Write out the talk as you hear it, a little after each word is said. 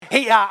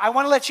Hey, I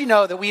want to let you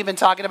know that we've been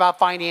talking about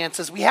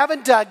finances. We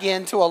haven't dug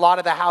into a lot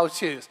of the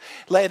how-tos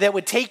that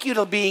would take you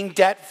to being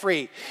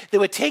debt-free, that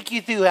would take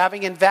you through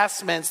having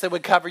investments that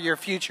would cover your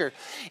future.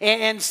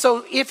 And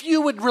so if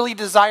you would really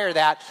desire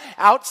that,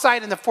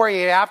 outside in the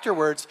foyer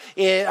afterwards,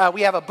 we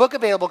have a book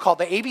available called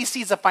The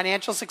ABCs of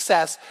Financial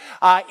Success,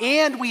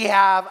 and we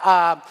have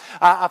a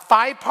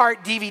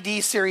 5-part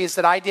DVD series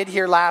that I did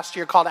here last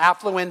year called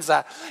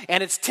Affluenza,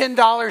 and it's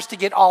 $10 to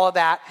get all of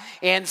that.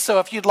 And so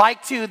if you'd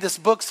like to, this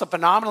book's a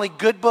phenomenally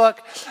good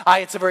book.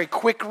 It's a very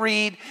quick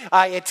read.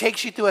 It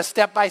takes you through a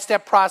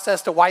step-by-step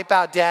process to wipe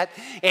out debt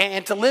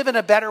and to live in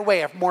a better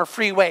way, a more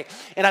free way.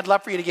 And I'd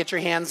love for you to get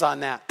your hands on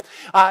that.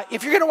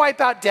 If you're going to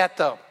wipe out debt,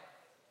 though,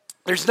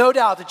 there's no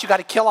doubt that you got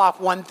to kill off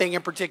one thing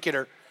in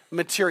particular: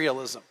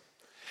 materialism.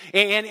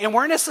 And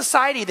we're in a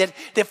society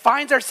that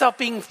finds ourselves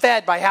being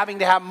fed by having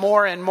to have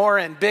more and more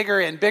and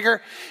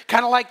bigger.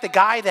 Kind of like the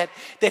guy that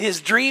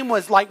his dream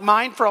was, like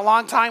mine for a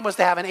long time, was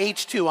to have an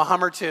H2, a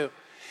Hummer 2.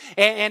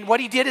 And what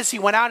he did is he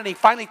went out and he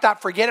finally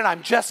thought, forget it,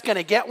 I'm just going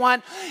to get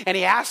one. And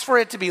he asked for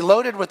it to be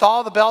loaded with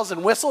all the bells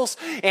and whistles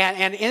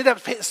and ended up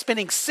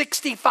spending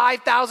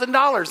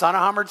 $65,000 on a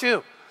Hummer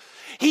 2.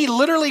 He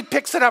literally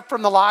picks it up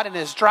from the lot and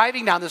is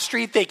driving down the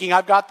street thinking,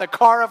 I've got the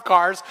car of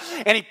cars.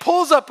 And he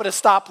pulls up at a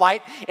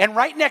stoplight, and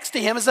right next to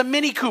him is a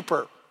Mini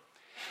Cooper.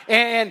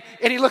 And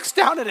he looks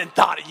down at it and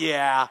thought,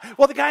 yeah.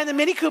 Well, the guy in the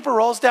Mini Cooper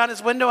rolls down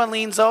his window and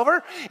leans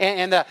over.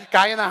 And the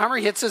guy in the Hummer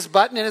hits his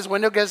button and his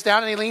window goes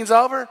down and he leans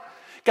over.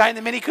 Guy in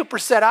the Mini Cooper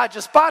said, I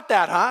just bought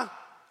that, huh?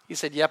 He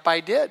said, yep, I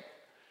did.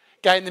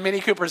 Guy in the Mini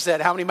Cooper said,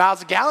 how many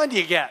miles a gallon do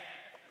you get?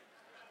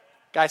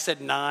 Guy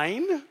said,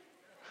 9.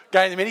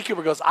 Guy in the Mini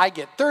Cooper goes, I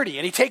get 30,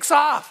 and he takes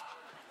off.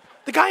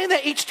 The guy in the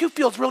H2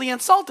 feels really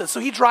insulted, so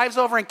he drives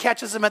over and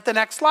catches him at the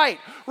next light,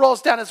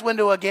 rolls down his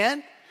window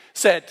again,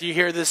 said, do you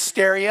hear this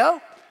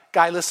stereo?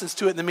 Guy listens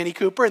to it in the Mini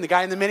Cooper, and the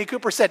guy in the Mini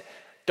Cooper said,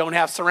 don't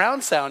have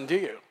surround sound, do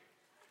you? And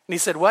he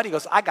said, what? He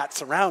goes, I got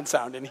surround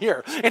sound in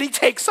here. And he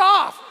takes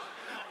off.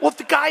 Well,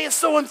 the guy is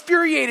so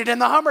infuriated in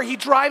the Hummer, he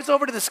drives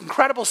over to this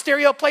incredible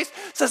stereo place,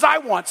 says, I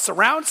want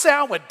surround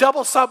sound with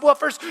double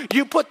subwoofers.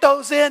 You put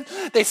those in.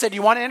 They said,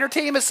 you want an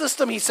entertainment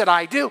system? He said,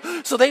 I do.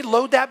 So they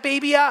load that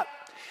baby up.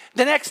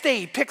 The next day,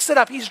 he picks it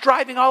up. He's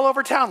driving all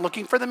over town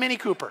looking for the Mini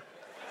Cooper.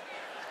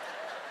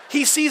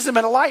 He sees him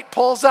in a light,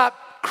 pulls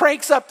up,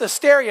 cranks up the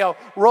stereo,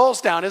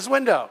 rolls down his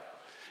window.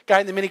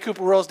 Guy in the Mini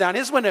Cooper rolls down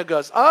his window and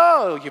goes,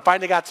 oh, you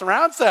finally got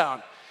surround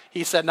sound.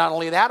 He said, not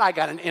only that, I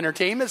got an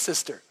entertainment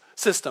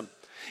system.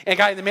 And the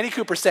guy in the Mini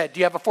Cooper said, do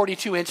you have a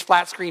 42-inch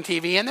flat screen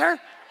TV in there?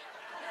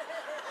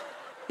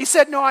 He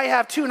said, no, I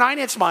have 2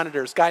 9-inch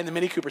monitors. Guy in the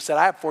Mini Cooper said,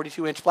 I have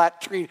 42-inch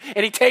flat screen.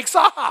 And he takes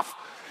off.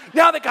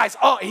 Now the guy's,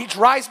 he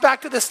drives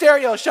back to the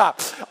stereo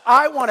shop.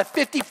 I want a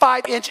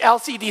 55-inch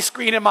LCD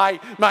screen in my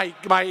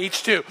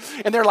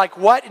H2. And they're like,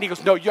 what? And he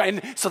goes, no.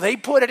 And so they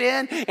put it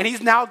in, and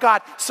he's now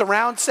got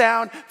surround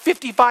sound,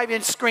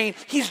 55-inch screen.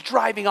 He's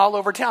driving all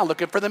over town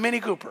looking for the Mini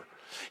Cooper.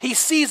 He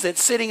sees it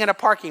sitting in a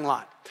parking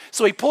lot.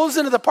 So he pulls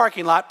into the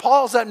parking lot,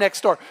 Paul's up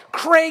next door,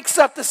 cranks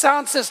up the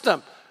sound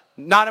system.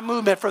 Not a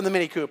movement from the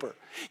Mini Cooper.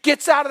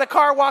 Gets out of the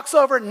car, walks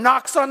over,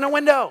 knocks on the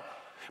window.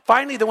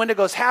 Finally, the window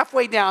goes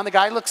halfway down. The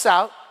guy looks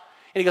out,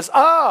 and he goes,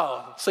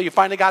 oh, so you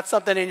finally got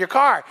something in your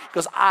car. He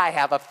goes, I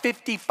have a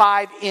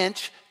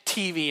 55-inch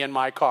TV in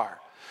my car.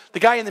 The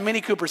guy in the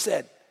Mini Cooper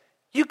said,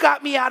 you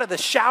got me out of the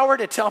shower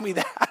to tell me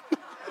that?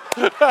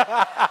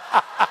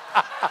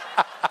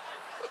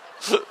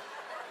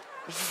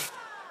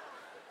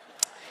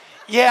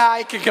 Yeah,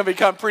 it can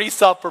become pretty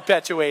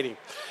self-perpetuating.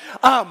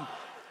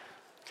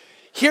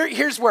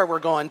 Here's where we're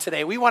going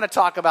today. We want to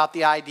talk about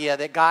the idea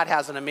that God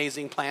has an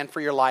amazing plan for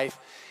your life.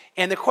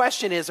 And the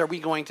question is, are we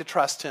going to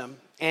trust him?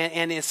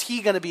 And is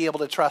he going to be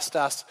able to trust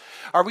us?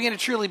 Are we going to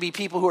truly be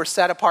people who are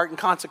set apart and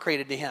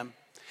consecrated to him?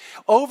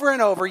 Over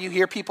and over, you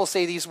hear people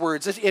say these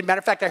words. As a matter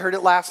of fact, I heard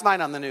it last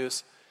night on the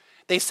news.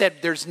 They said,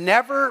 there's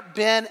never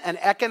been an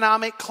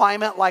economic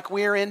climate like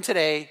we're in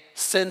today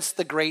since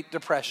the Great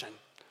Depression.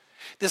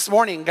 This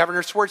morning,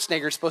 Governor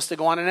Schwarzenegger is supposed to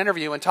go on an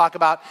interview and talk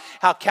about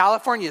how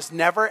California has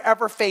never,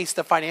 ever faced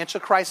a financial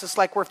crisis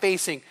like we're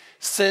facing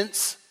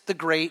since the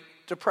Great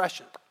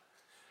Depression.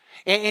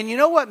 And you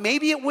know what?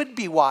 Maybe it would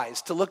be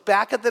wise to look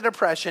back at the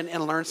Depression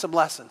and learn some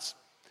lessons.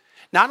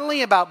 Not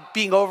only about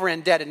being over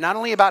indebted, not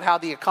only about how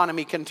the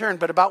economy can turn,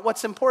 but about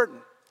what's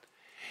important.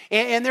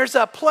 And there's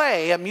a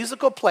play, a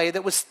musical play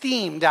that was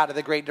themed out of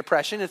the Great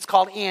Depression. It's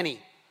called Annie.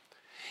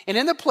 And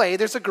in the play,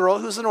 there's a girl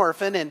who's an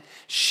orphan, and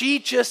she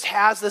just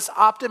has this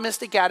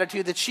optimistic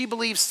attitude that she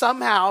believes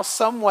somehow,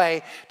 some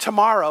way,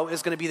 tomorrow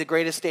is going to be the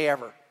greatest day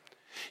ever.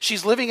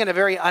 She's living in a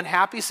very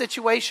unhappy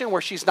situation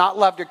where she's not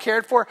loved or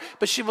cared for,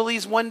 but she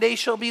believes one day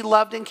she'll be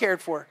loved and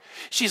cared for.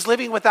 She's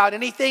living without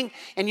anything,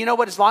 and you know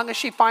what? As long as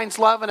she finds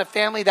love and a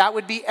family, that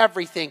would be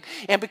everything.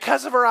 And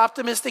because of her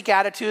optimistic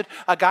attitude,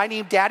 a guy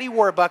named Daddy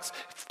Warbucks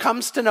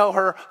comes to know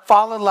her,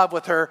 fall in love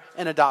with her,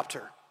 and adopt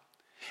her.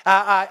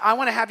 I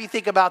want to have you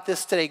think about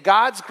this today.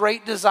 God's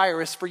great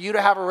desire is for you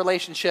to have a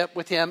relationship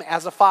with him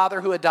as a father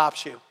who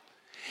adopts you.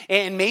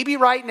 And maybe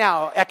right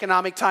now,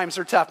 economic times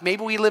are tough.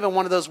 Maybe we live in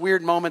one of those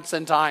weird moments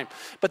in time.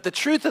 But the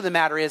truth of the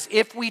matter is,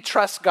 if we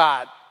trust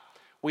God,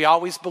 we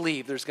always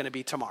believe there's going to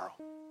be tomorrow.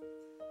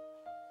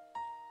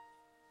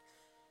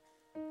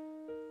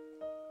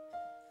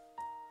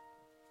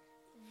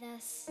 The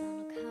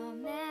sun will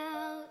come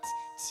out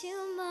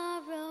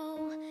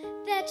tomorrow.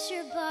 Bet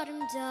your bottom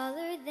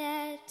dollar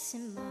that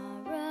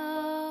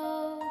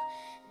tomorrow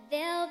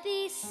there'll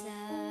be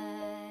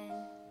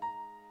sun.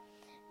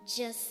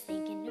 Just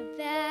thinking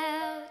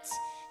about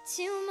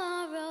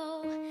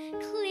tomorrow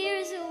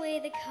clears away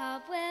the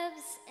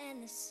cobwebs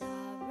and the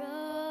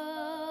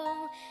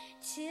sorrow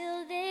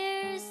till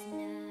there's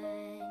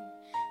none.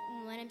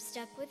 When I'm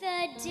stuck with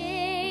a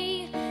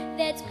day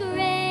that's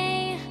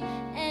gray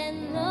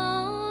and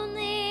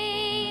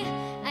lonely,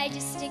 I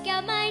just stick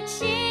out my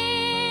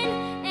chin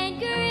and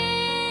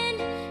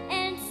grin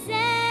and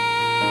say,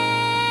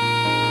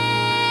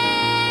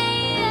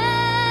 oh,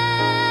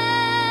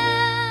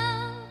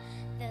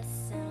 the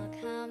sun will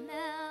come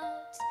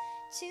out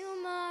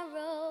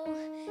tomorrow,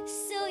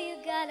 so you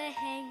gotta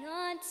hang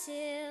on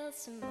till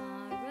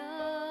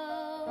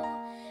tomorrow,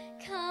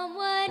 come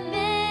what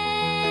may.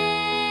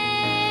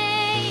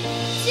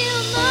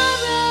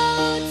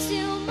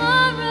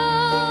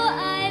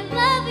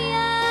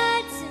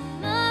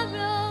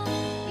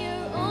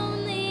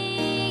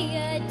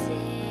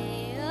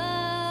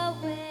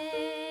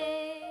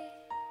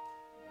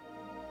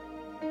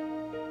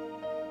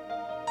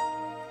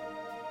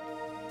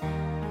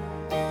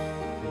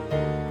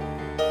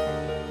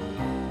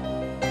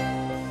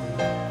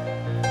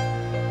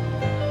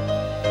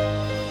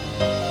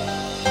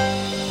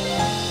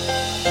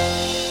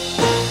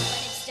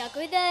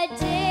 With a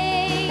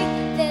day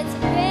that's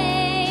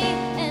gray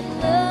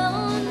and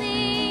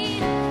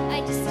lonely,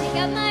 I just stick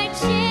out my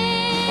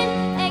chin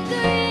and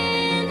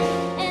grin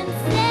and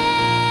say,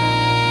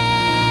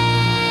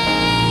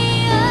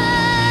 oh, the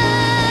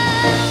sun will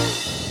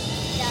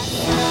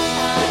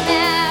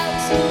come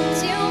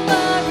out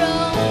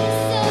tomorrow,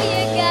 so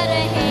you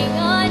gotta hang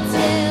on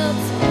till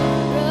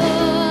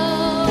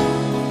tomorrow,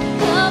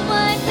 come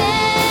what may.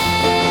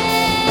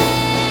 Tomorrow,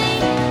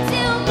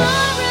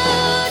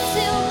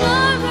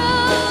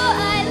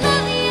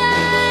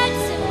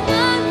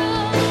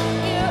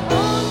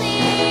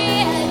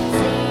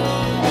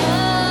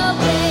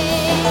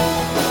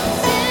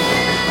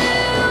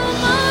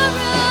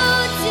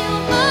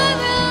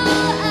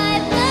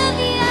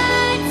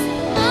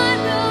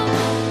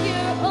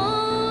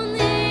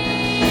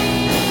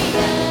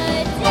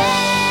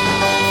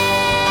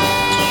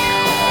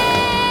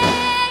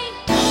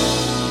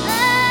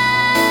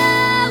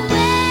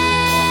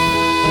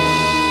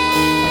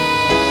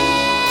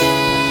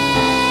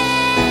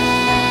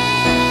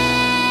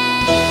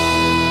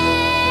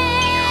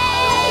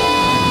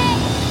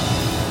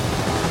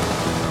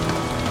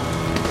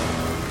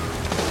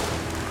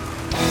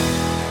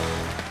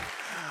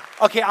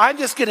 Okay, I'm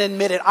just going to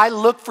admit it. I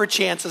look for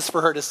chances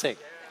for her to sing.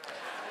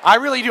 I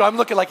really do. I'm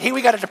looking like, hey,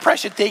 we got a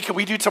depression day. Can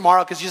we do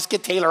tomorrow? Because you just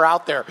get Taylor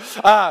out there.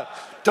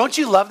 Don't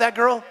you love that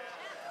girl?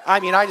 I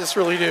mean, I just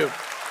really do.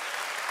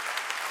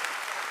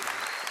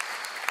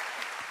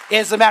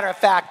 As a matter of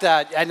fact,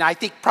 and I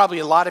think probably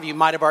a lot of you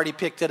might have already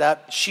picked it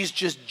up, she's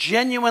just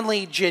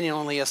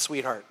genuinely a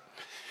sweetheart.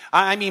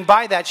 I mean,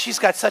 by that, she's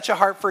got such a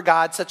heart for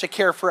God, such a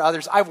care for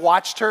others. I've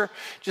watched her,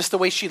 just the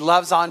way she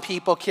loves on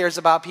people, cares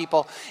about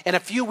people. And a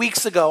few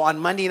weeks ago on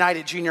Monday night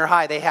at junior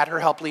high, they had her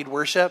help lead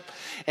worship.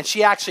 And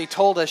she actually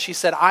told us, she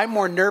said, I'm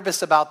more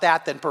nervous about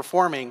that than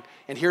performing.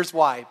 And here's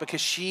why,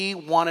 because she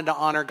wanted to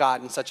honor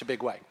God in such a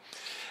big way.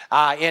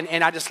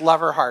 And I just love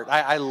her heart.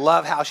 I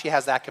love how she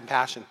has that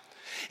compassion.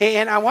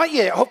 And I want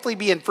you to hopefully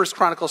be in 1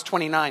 Chronicles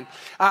 29.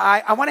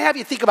 I want to have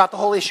you think about the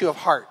whole issue of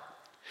heart.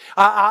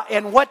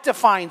 And what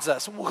defines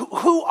us?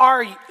 Who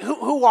are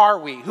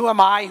we? Who am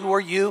I? Who are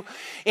you?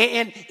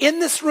 And in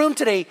this room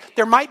today,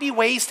 there might be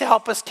ways to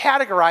help us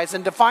categorize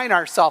and define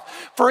ourselves.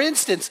 For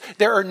instance,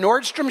 there are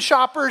Nordstrom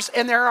shoppers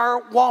and there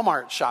are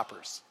Walmart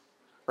shoppers,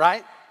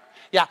 right?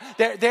 Yeah,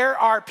 there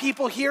are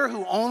people here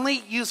who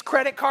only use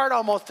credit card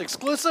almost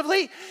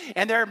exclusively,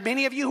 and there are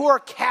many of you who are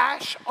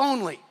cash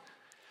only.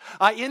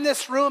 In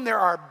this room, there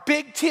are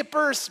big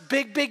tippers,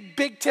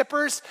 big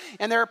tippers,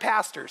 and there are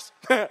pastors.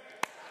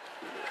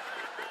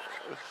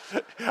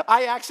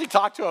 I actually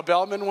talked to a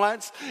bellman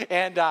once,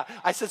 and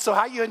I said, so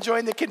how you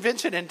enjoying the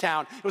convention in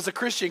town? It was a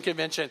Christian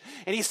convention.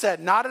 And he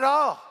said, not at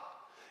all.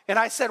 And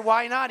I said,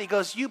 why not? He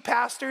goes, you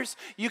pastors,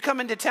 you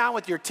come into town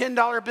with your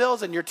 $10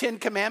 bills and your 10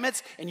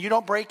 commandments, and you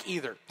don't break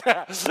either.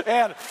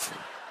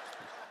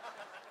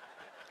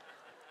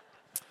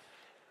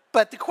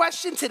 But the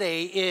question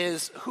today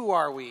is, who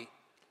are we?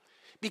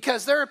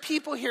 Because there are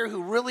people here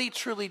who really,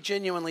 truly,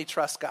 genuinely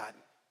trust God.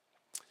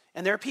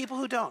 And there are people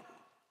who don't.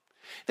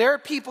 There are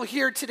people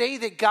here today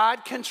that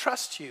God can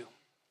trust you.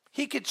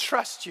 He could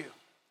trust you.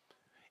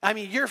 I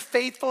mean, you're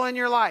faithful in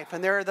your life,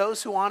 and there are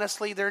those who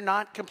honestly, they're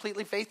not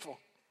completely faithful.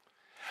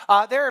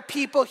 There are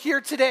people here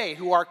today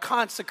who are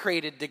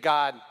consecrated to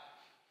God.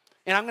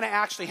 And I'm going to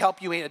actually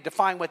help you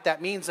define what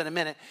that means in a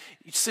minute.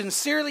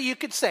 Sincerely, you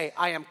could say,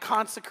 I am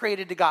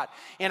consecrated to God.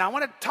 And I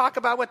want to talk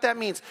about what that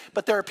means.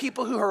 But there are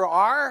people who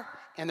are,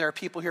 and there are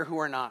people here who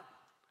are not.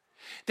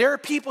 There are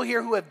people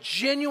here who have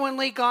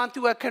genuinely gone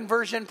through a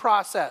conversion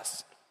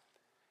process.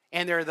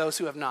 And there are those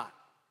who have not.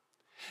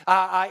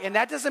 And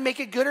that doesn't make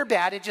it good or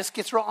bad. It just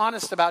gets real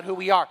honest about who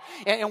we are.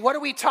 And what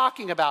are we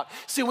talking about?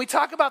 So when we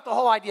talk about the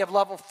whole idea of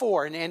level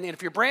 4, and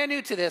if you're brand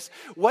new to this,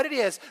 what it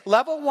is,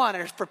 level 1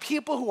 is for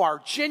people who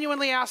are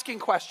genuinely asking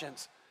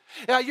questions.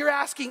 You're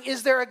asking,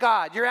 is there a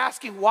God? You're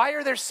asking, why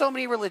are there so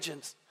many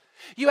religions?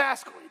 You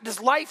ask,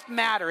 does life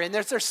matter? And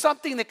there's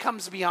something that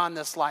comes beyond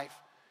this life.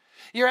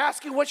 You're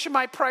asking, what should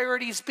my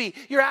priorities be?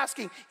 You're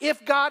asking,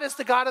 if God is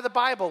the God of the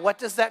Bible, what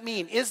does that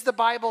mean? Is the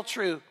Bible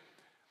true?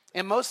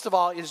 And most of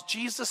all, is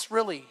Jesus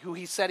really who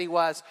he said he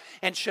was?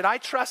 And should I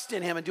trust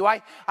in him? And do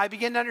I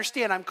begin to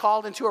understand I'm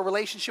called into a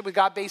relationship with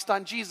God based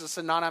on Jesus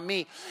and not on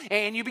me?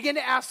 And you begin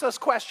to ask those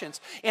questions.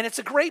 And it's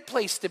a great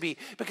place to be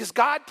because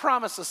God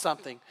promises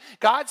something.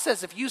 God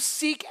says, if you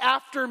seek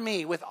after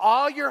me with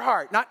all your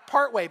heart, not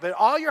part way, but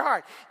all your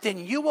heart, then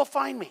you will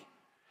find me.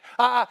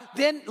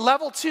 Then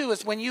level 2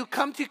 is when you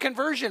come to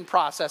conversion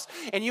process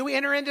and you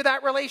enter into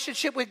that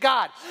relationship with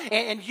God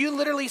and you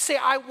literally say,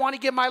 I want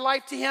to give my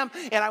life to him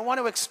and I want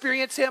to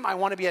experience him. I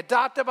want to be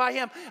adopted by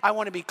him. I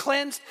want to be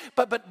cleansed.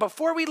 But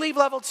before we leave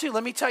level 2,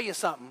 let me tell you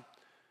something.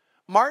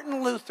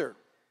 Martin Luther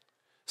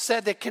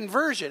said that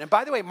conversion, and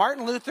by the way,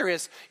 Martin Luther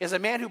is a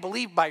man who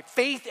believed by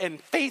faith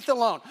and faith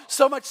alone.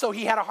 So much so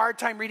he had a hard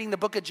time reading the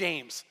book of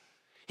James.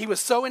 He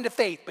was so into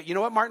faith. But you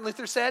know what Martin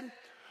Luther said?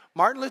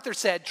 Martin Luther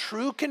said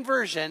true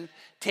conversion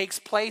takes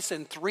place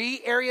in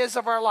 3 areas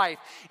of our life.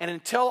 And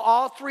until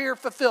all 3 are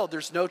fulfilled,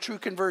 there's no true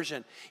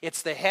conversion.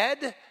 It's the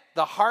head,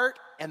 the heart,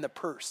 and the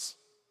purse.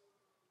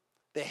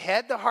 The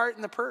head, the heart,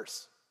 and the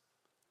purse.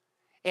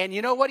 And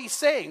you know what he's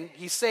saying?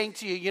 He's saying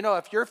to you,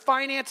 if your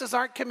finances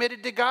aren't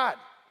committed to God,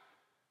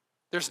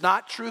 there's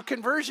not true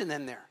conversion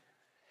in there.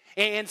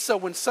 And so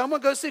when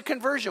someone goes through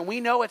conversion, we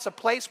know it's a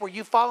place where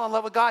you fall in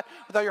love with God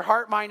with all your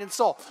heart, mind, and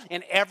soul.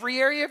 And every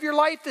area of your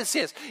life is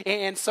his.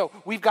 And so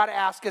we've got to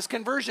ask, does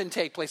conversion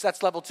take place?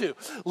 That's level 2.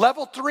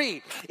 Level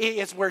 3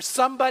 is where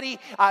somebody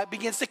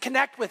begins to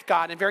connect with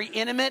God in very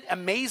intimate,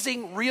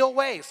 amazing, real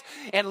ways.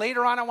 And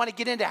later on, I want to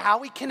get into how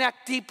we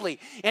connect deeply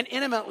and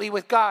intimately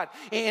with God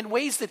in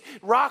ways that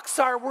rocks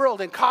our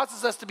world and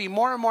causes us to be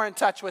more and more in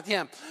touch with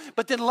him.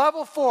 But then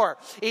level 4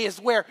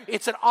 is where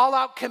it's an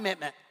all-out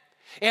commitment.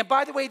 And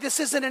by the way, this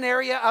isn't an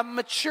area of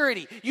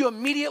maturity. You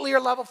immediately are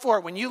level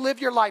 4 when you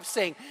live your life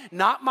saying,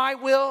 not my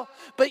will,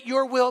 but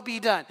your will be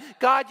done.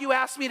 God, you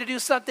asked me to do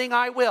something,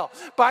 I will.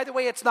 By the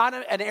way, it's not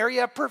an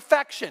area of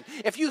perfection.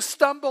 If you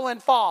stumble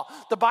and fall,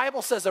 the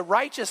Bible says a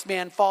righteous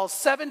man falls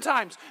 7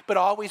 times, but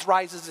always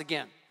rises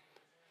again.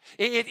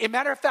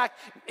 Matter of fact,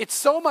 it's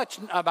so much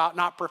about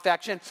not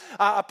perfection.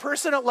 A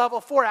person at level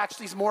 4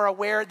 actually is more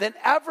aware than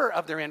ever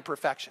of their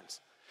imperfections.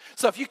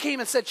 So if you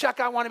came and said, Chuck,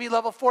 I want to be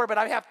level 4, but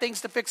I have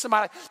things to fix in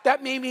my life,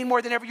 that may mean more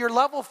than ever you're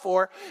level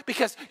 4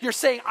 because you're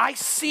saying, I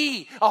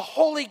see a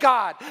holy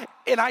God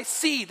and I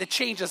see the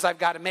changes I've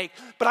got to make,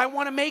 but I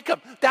want to make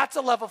them. That's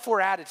a level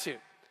 4 attitude.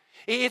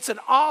 It's an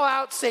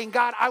all-out saying,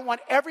 God, I want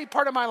every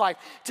part of my life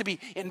to be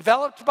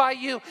enveloped by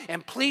you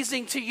and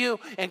pleasing to you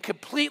and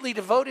completely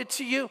devoted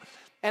to you.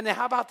 And then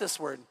how about this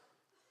word?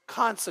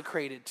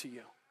 Consecrated to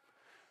you.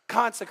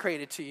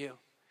 Consecrated to you.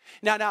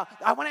 Now,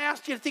 I want to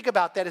ask you to think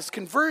about that. Is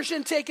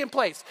conversion taking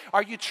place?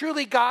 Are you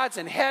truly God's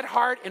in head,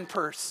 heart, and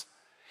purse?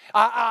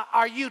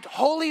 Are you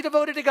wholly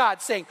devoted to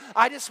God, saying,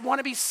 I just want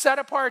to be set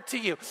apart to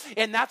you?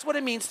 And that's what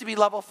it means to be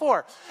level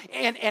 4.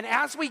 And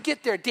as we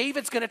get there,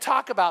 David's going to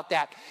talk about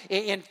that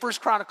in 1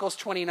 Chronicles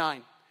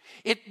 29.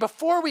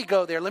 Before we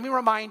go there, let me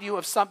remind you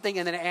of something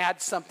and then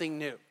add something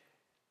new.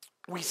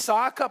 We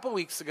saw a couple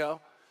weeks ago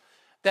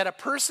that a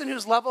person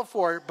who's level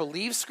 4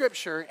 believes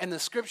Scripture, and the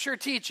Scripture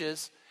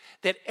teaches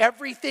that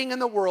everything in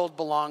the world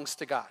belongs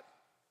to God.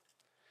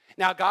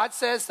 Now, God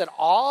says that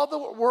all the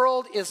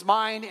world is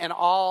mine and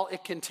all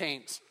it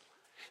contains.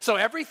 So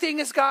everything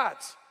is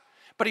God's.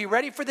 But are you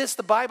ready for this?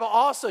 The Bible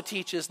also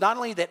teaches not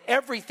only that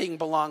everything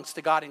belongs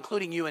to God,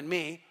 including you and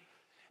me,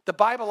 the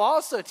Bible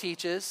also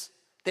teaches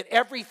that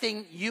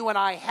everything you and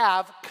I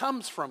have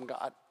comes from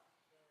God.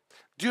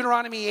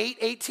 Deuteronomy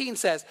 8:18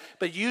 says,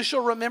 but you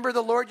shall remember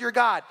the Lord your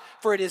God,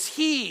 for it is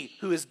he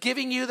who is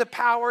giving you the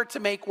power to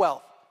make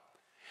wealth.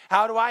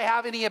 How do I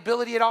have any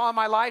ability at all in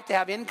my life to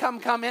have income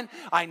come in?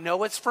 I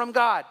know it's from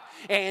God.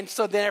 And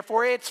so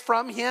therefore it's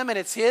from him and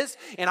it's his.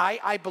 And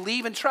I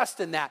believe and trust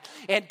in that.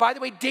 And by the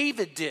way,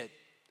 David did.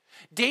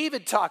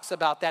 David talks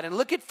about that. And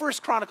look at 1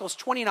 Chronicles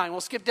 29. We'll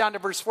skip down to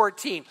verse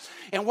 14.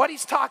 And what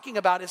he's talking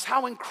about is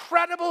how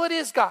incredible it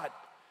is, God,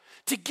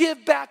 to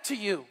give back to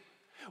you.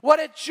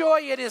 What a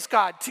joy it is,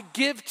 God, to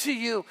give to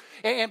you.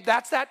 And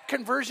that's that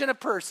conversion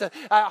of person,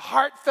 a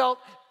heartfelt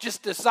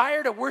just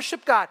desire to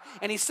worship God.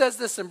 And he says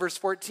this in verse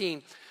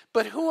 14,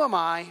 but who am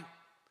I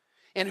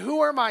And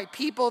who are my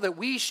people that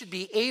we should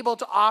be able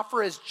to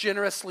offer as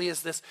generously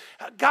as this?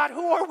 God,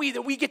 who are we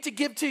that we get to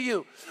give to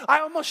you? I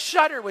almost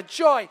shudder with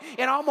joy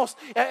and almost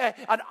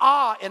an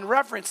awe and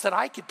reverence that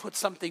I could put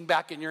something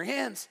back in your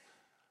hands.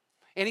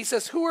 And he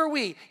says, who are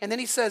we? And then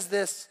he says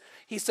this.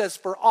 He says,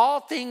 for all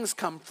things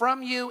come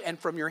from you, and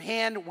from your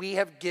hand we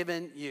have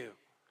given you.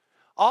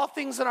 All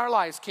things in our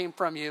lives came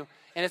from you,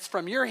 and it's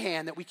from your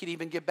hand that we could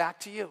even give back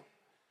to you.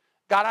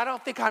 God, I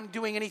don't think I'm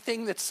doing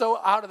anything that's so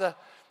out of the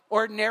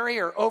ordinary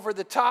or over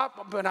the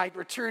top when I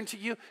return to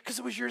you, because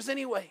it was yours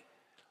anyway.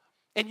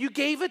 And you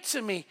gave it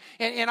to me.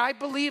 And I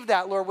believe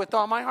that, Lord, with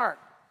all my heart.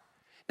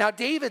 Now,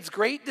 David's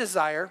great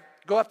desire,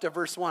 go up to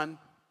verse 1.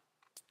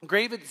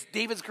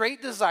 David's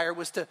great desire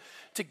was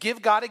to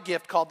give God a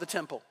gift called the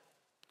temple.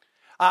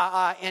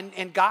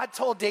 And God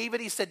told David,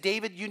 he said,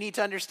 David, you need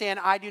to understand,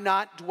 I do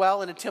not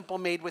dwell in a temple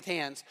made with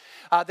hands.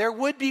 There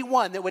would be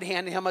one that would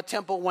hand him a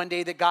temple one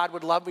day that God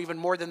would love even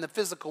more than the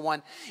physical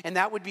one. And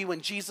that would be when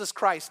Jesus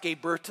Christ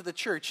gave birth to the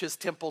church, his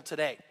temple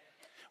today.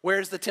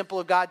 Where's the temple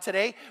of God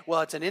today?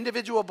 Well, it's an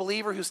individual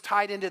believer who's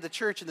tied into the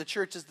church, and the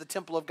church is the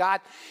temple of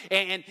God.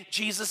 And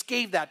Jesus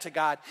gave that to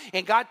God.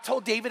 And God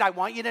told David, I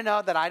want you to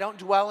know that I don't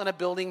dwell in a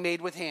building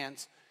made with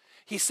hands.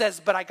 He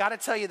says, but I got to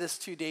tell you this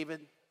too,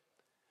 David.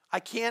 I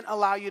can't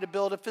allow you to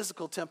build a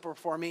physical temple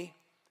for me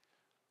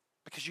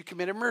because you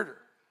committed murder.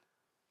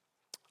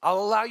 I'll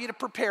allow you to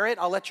prepare it.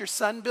 I'll let your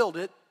son build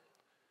it.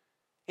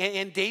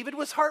 And David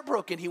was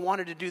heartbroken. He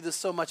wanted to do this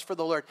so much for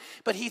the Lord.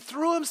 But he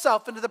threw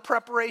himself into the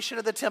preparation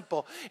of the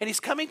temple. And he's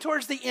coming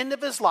towards the end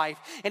of his life.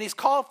 And he's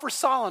called for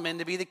Solomon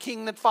to be the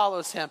king that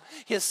follows him,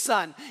 his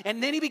son.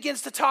 And then he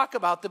begins to talk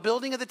about the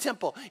building of the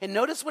temple. And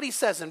notice what he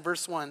says in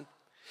verse 1.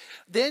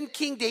 Then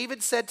King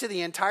David said to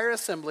the entire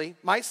assembly,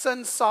 my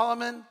son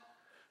Solomon,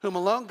 whom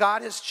alone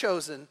God has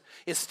chosen,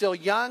 is still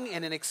young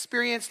and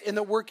inexperienced, and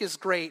the work is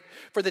great.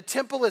 For the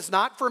temple is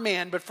not for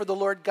man, but for the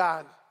Lord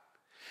God.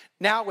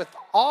 Now with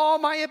all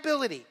my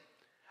ability,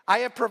 I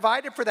have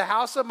provided for the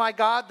house of my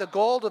God the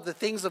gold of the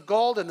things of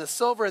gold, and the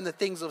silver and the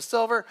things of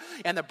silver,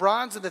 and the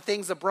bronze and the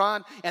things of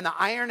bronze, and the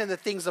iron and the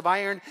things of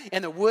iron,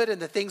 and the wood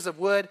and the things of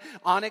wood,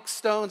 onyx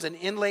stones and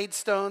inlaid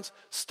stones,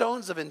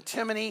 stones of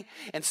antimony,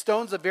 and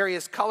stones of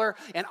various color,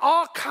 and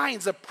all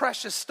kinds of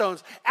precious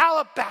stones,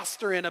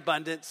 alabaster in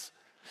abundance.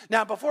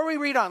 Now, before we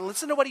read on,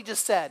 listen to what he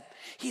just said.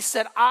 He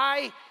said,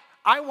 I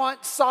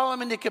want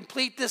Solomon to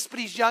complete this, but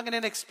he's young and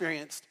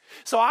inexperienced.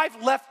 So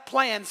I've left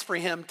plans for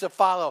him to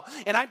follow,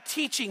 and I'm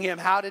teaching him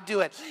how to do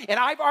it. And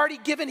I've already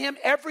given him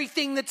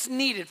everything that's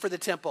needed for the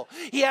temple.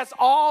 He has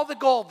all the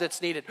gold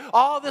that's needed,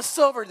 all the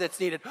silver that's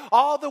needed,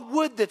 all the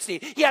wood that's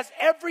needed. He has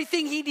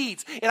everything he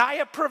needs, and I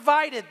have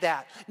provided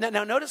that.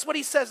 Now notice what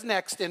he says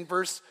next in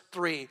verse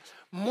 3.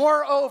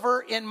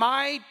 Moreover, in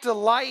my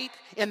delight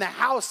in the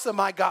house of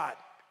my God.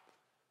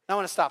 I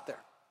want to stop there.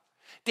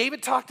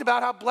 David talked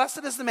about how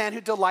blessed is the man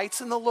who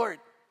delights in the Lord.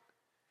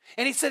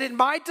 And he said, in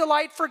my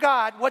delight for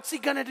God, what's he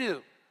going to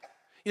do?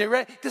 You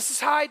know, this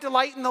is how I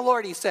delight in the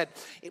Lord, he said.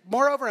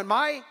 Moreover, in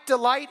my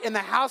delight in the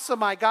house of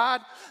my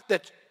God, the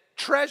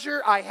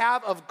treasure I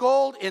have of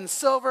gold and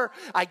silver,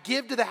 I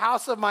give to the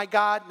house of my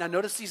God. Now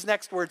notice these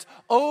next words,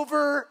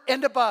 over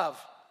and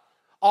above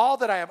all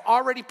that I have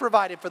already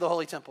provided for the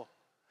holy temple.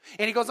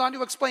 And he goes on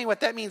to explain what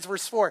that means,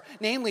 verse 4.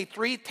 Namely,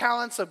 3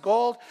 talents of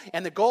gold,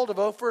 and the gold of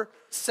Ophir,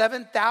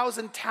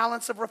 7,000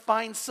 talents of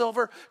refined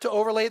silver to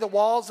overlay the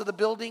walls of the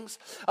buildings.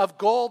 Of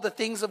gold, the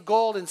things of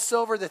gold, and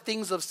silver, the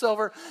things of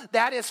silver.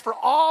 That is for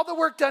all the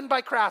work done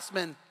by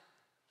craftsmen.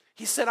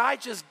 He said, I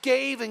just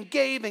gave and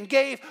gave and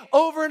gave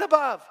over and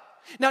above.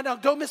 Now,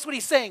 don't miss what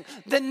he's saying.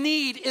 The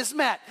need is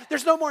met.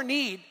 There's no more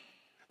need.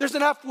 There's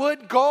enough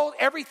wood, gold,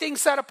 everything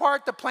set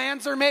apart. The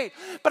plans are made.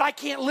 But I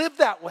can't live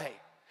that way.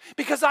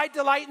 Because I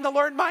delight in the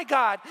Lord my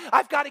God,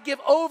 I've got to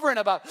give over and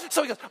above.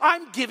 So he goes,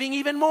 I'm giving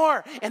even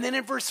more. And then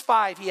in verse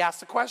 5, he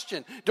asks a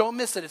question. Don't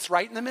miss it. It's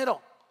right in the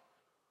middle.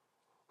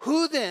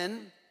 Who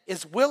then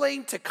is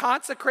willing to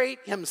consecrate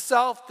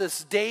himself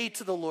this day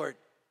to the Lord?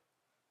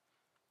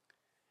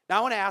 Now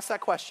I want to ask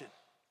that question.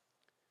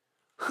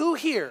 Who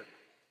here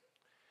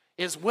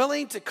is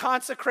willing to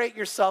consecrate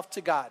yourself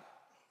to God?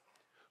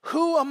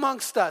 Who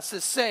amongst us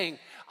is saying,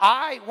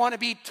 I want to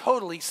be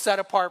totally set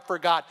apart for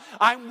God.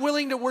 I'm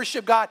willing to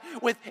worship God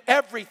with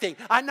everything.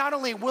 I'm not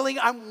only willing,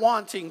 I'm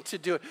wanting to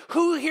do it.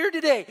 Who here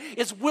today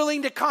is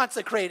willing to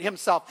consecrate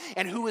himself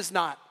and who is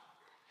not?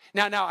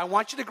 Now, I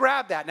want you to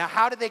grab that. Now,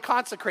 how do they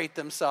consecrate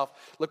themselves?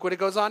 Look what it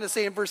goes on to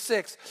say in verse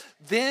 6.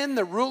 Then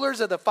the rulers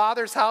of the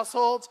fathers'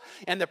 households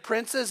and the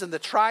princes and the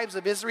tribes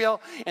of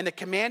Israel and the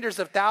commanders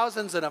of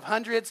thousands and of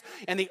hundreds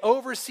and the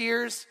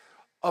overseers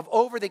of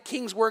over the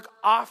king's work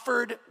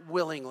offered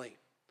willingly.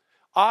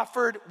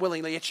 Offered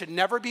willingly. It should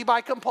never be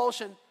by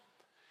compulsion.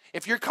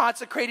 If you're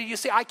consecrated, you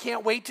say, I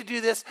can't wait to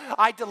do this.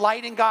 I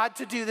delight in God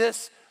to do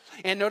this.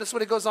 And notice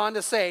what it goes on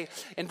to say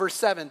in verse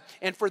 7.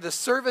 And for the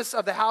service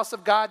of the house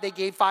of God, they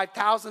gave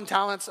 5,000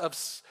 talents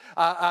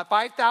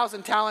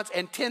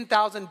and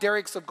 10,000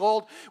 derricks of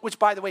gold, which,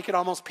 by the way, could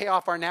almost pay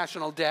off our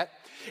national debt.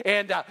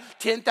 And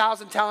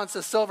 10,000 talents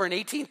of silver and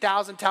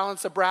 18,000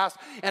 talents of brass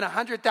and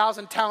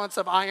 100,000 talents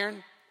of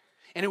iron.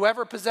 And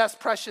whoever possessed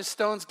precious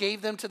stones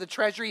gave them to the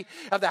treasury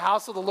of the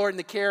house of the Lord in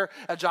the care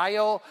of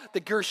Jael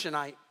the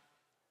Gershonite.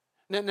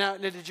 Now,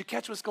 did you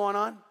catch what's going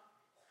on?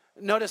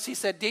 Notice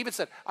David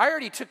said, I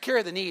already took care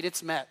of the need.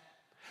 It's met.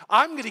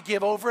 I'm going to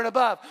give over and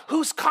above.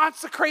 Who's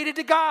consecrated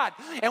to God?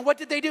 And what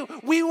did they do?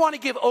 We want to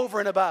give over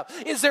and above.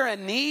 Is there a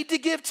need to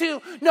give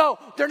to? No,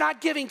 they're not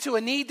giving to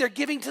a need. They're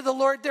giving to the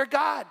Lord their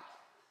God.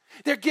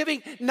 They're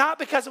giving not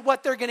because of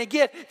what they're going to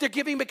get. They're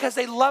giving because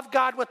they love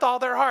God with all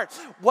their heart.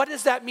 What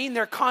does that mean?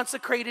 They're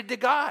consecrated to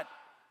God.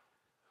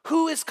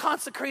 Who is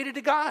consecrated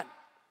to God?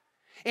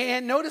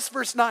 And notice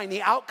verse 9,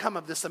 the outcome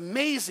of this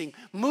amazing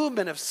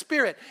movement of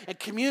spirit and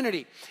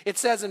community. It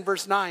says in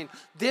verse 9,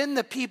 then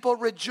the people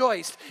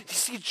rejoiced. You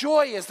see,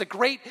 joy is the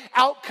great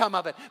outcome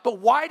of it. But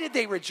why did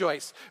they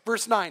rejoice?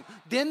 Verse 9,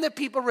 then the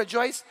people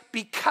rejoiced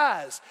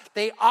because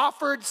they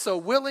offered so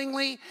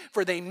willingly,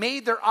 for they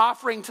made their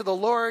offering to the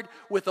Lord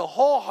with a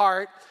whole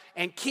heart,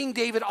 and King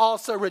David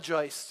also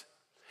rejoiced.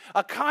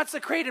 A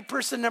consecrated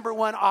person, number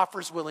one,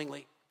 offers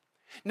willingly.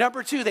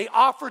 Number two, they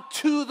offer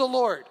to the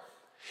Lord.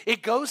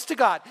 It goes to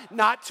God,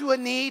 not to a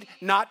need,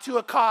 not to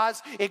a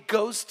cause. It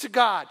goes to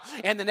God.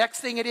 And the next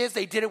thing it is,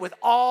 they did it with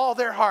all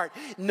their heart.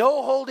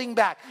 No holding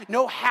back,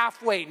 no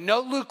halfway,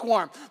 no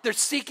lukewarm. They're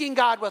seeking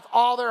God with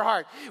all their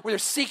heart. They're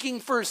seeking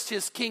first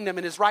his kingdom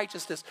and his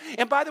righteousness.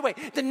 And by the way,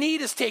 the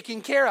need is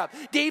taken care of.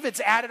 David's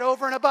added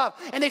over and above.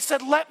 And they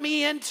said, let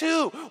me in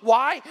too.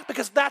 Why?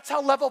 Because that's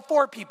how level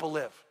 4 people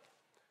live.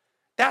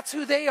 That's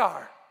who they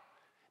are.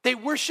 They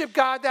worship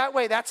God that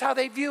way. That's how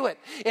they view it.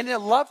 And their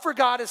love for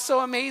God is so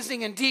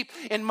amazing and deep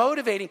and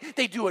motivating.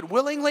 They do it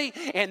willingly,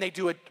 and they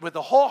do it with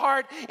the whole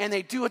heart, and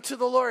they do it to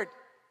the Lord.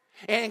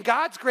 And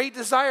God's great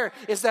desire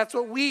is that's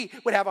what we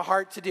would have a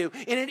heart to do.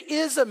 And it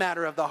is a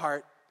matter of the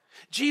heart.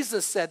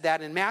 Jesus said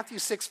that in Matthew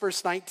 6,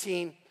 verse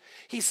 19.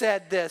 He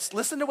said this.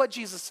 Listen to what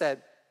Jesus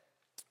said.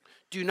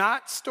 Do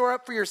not store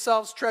up for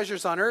yourselves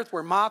treasures on earth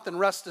where moth and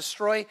rust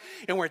destroy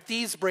and where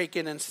thieves break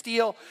in and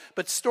steal,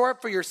 but store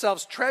up for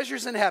yourselves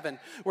treasures in heaven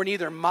where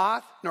neither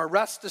moth nor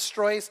rust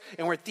destroys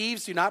and where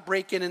thieves do not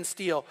break in and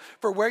steal.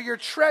 For where your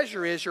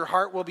treasure is, your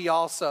heart will be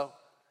also.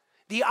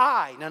 The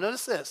eye, now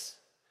notice this.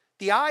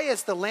 The eye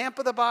is the lamp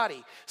of the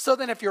body. So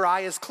then if your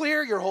eye is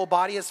clear, your whole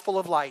body is full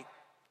of light.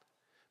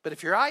 But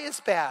if your eye is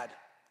bad,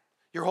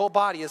 your whole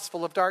body is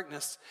full of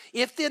darkness.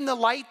 If then the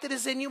light that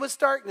is in you is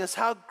darkness,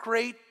 how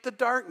great the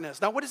darkness.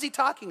 Now what is he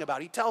talking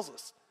about? He tells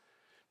us,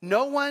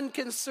 no one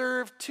can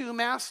serve two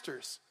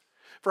masters.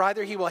 For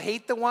either he will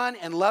hate the one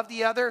and love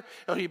the other,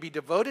 or he'll be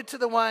devoted to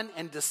the one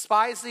and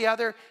despise the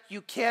other.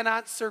 You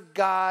cannot serve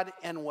God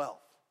and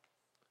wealth.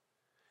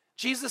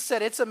 Jesus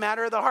said it's a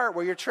matter of the heart.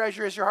 Where your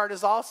treasure is, your heart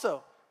is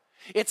also.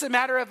 It's a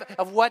matter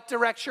of what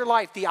directs your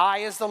life. The eye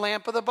is the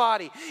lamp of the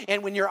body.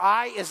 And when your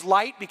eye is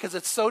light because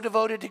it's so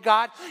devoted to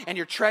God and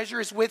your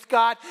treasure is with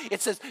God,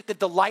 it says that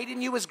the light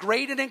in you is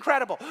great and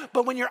incredible.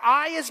 But when your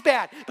eye is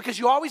bad, because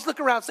you always look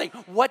around saying,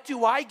 what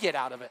do I get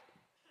out of it?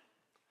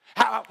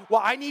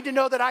 Well, I need to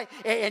know that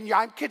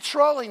I'm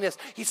controlling this.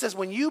 He says,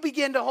 when you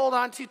begin to hold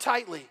on too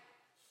tightly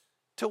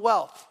to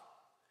wealth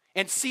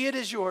and see it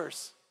as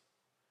yours,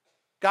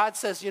 God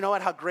says, you know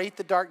what, how great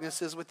the darkness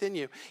is within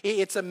you.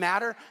 It's a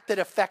matter that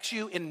affects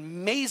you in an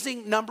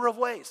amazing number of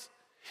ways.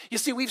 You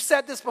see, we've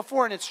said this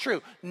before and it's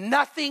true.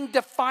 Nothing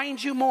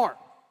defines you more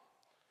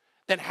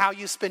than how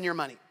you spend your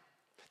money.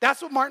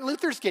 That's what Martin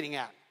Luther's getting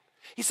at.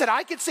 He said,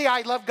 I could say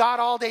I love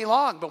God all day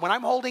long, but when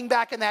I'm holding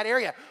back in that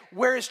area,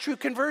 where is true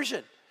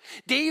conversion?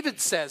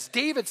 David says,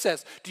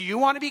 do you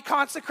want to be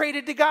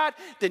consecrated to God?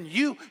 Then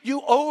you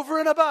over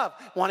and above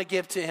want to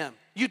give to him.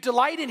 You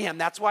delight in him.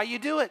 That's why you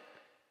do it.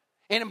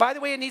 And by the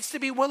way, it needs to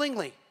be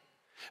willingly.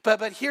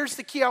 But here's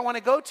the key I want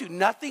to go to.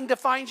 Nothing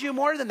defines you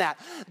more than that.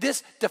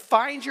 This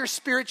defines your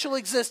spiritual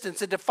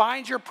existence. It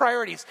defines your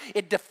priorities.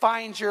 It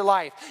defines your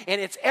life. And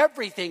it's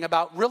everything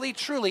about really,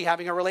 truly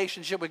having a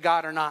relationship with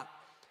God or not.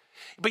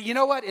 But you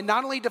know what? It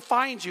not only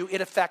defines you, it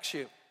affects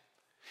you.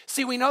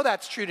 See, we know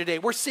that's true today.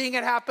 We're seeing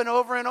it happen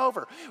over and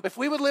over. If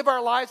we would live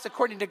our lives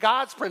according to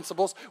God's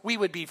principles, we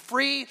would be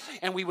free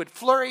and we would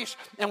flourish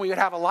and we would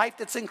have a life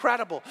that's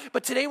incredible.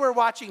 But today we're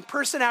watching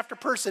person after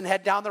person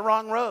head down the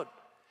wrong road,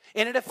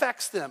 and it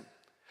affects them.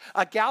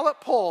 A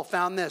Gallup poll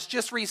found this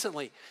just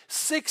recently.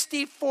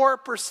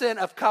 64%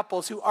 of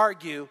couples who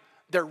argue,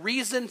 their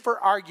reason for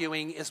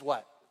arguing is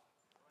what?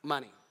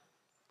 Money.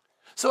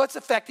 So it's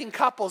affecting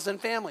couples and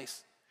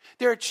families.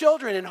 There are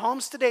children in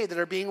homes today that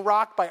are being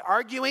rocked by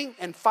arguing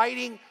and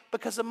fighting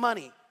because of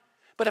money.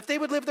 But if they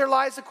would live their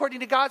lives according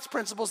to God's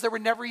principles, there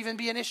would never even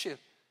be an issue.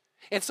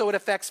 And so it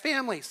affects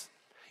families.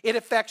 It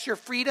affects your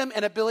freedom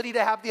and ability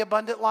to have the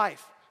abundant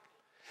life.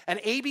 An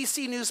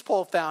ABC News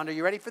poll found, are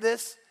you ready for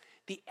this?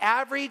 The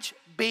average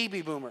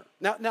baby boomer.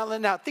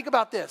 Now think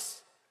about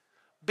this.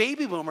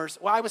 Baby boomers,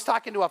 well, I was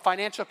talking to a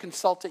financial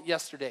consultant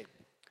yesterday.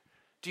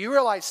 Do you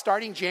realize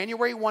starting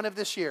January 1 of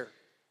this year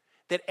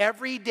that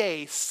every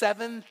day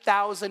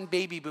 7,000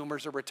 baby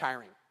boomers are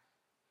retiring?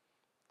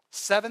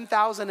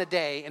 7,000 a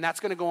day, and that's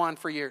going to go on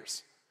for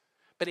years.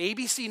 But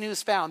ABC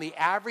News found the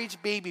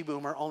average baby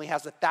boomer only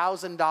has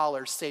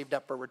 $1,000 saved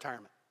up for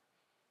retirement.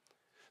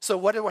 So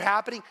what is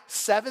happening?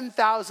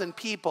 7,000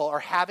 people are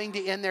having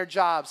to end their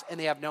jobs, and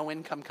they have no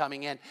income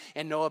coming in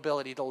and no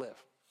ability to live.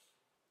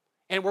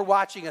 And we're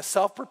watching a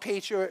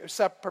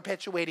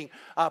self-perpetuating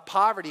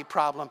poverty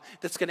problem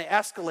that's going to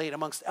escalate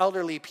amongst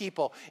elderly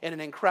people at an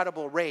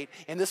incredible rate.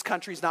 And this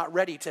country's not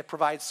ready to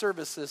provide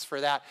services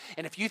for that.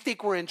 And if you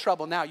think we're in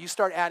trouble now, you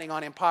start adding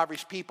on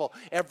impoverished people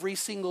every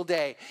single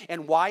day.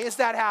 And why is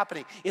that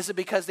happening? Is it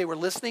because they were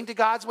listening to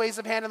God's ways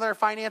of handling their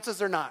finances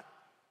or not?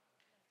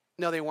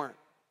 No, they weren't.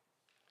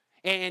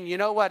 And you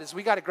know what? As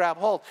we got to grab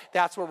hold,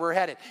 that's where we're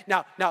headed.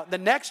 Now, the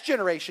next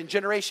generation,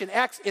 Generation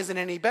X, isn't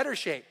in any better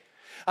shape.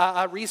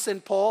 A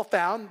recent poll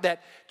found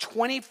that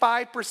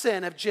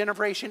 25% of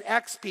Generation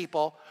X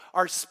people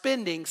are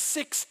spending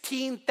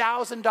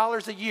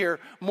 $16,000 a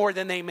year more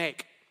than they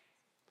make.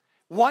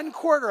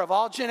 1/4 of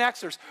all Gen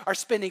Xers are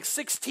spending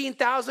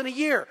 $16,000 a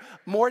year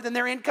more than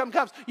their income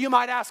comes. You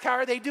might ask, how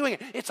are they doing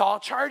it? It's all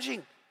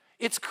charging.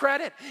 It's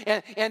credit.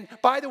 And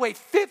by the way,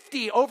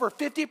 over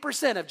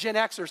 50% of Gen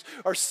Xers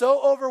are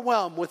so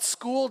overwhelmed with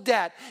school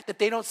debt that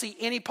they don't see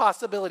any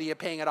possibility of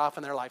paying it off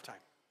in their lifetime.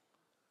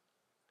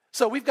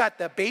 So we've got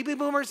the baby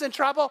boomers in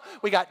trouble,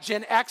 we got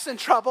Gen X in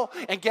trouble,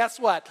 and guess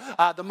what?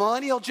 The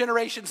millennial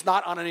generation's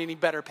not on any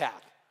better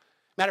path.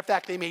 Matter of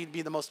fact, they may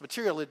be the most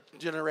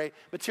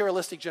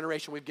materialistic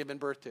generation we've given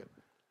birth to.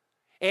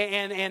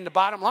 And the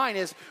bottom line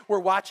is we're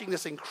watching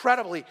this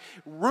incredibly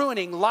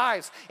ruining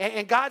lives.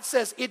 And God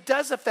says it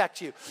does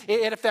affect you.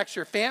 It affects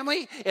your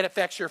family. It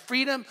affects your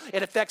freedom.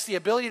 It affects the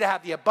ability to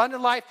have the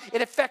abundant life.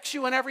 It affects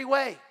you in every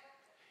way.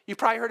 You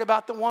probably heard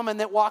about the woman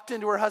that walked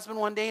into her husband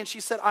one day and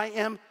she said, I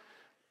am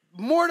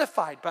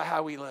mortified by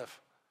how we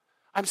live.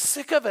 I'm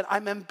sick of it.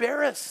 I'm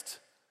embarrassed.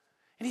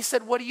 And he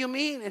said, what do you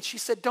mean? And she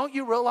said, don't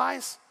you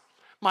realize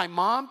my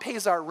mom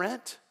pays our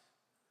rent?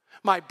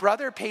 My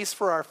brother pays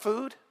for our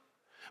food?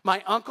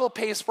 My uncle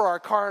pays for our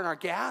car and our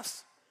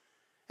gas?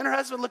 And her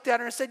husband looked at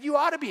her and said, you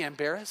ought to be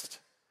embarrassed.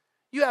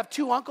 You have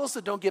 2 uncles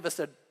that don't give us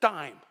a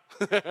dime.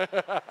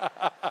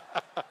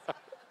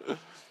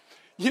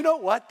 You know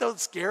what, though,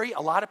 it's scary?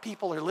 A lot of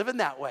people are living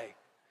that way.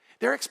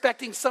 They're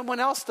expecting someone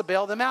else to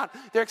bail them out.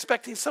 They're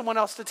expecting someone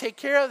else to take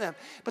care of them.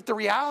 But the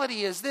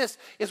reality is this,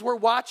 is we're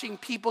watching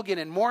people get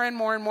in more and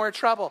more and more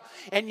trouble.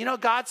 And you know,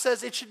 God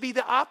says it should be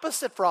the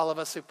opposite for all of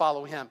us who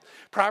follow him.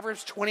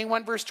 Proverbs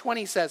 21 verse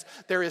 20 says,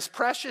 there is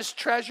precious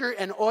treasure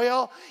and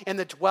oil in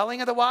the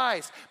dwelling of the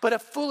wise, but a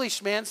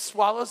foolish man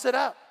swallows it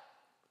up.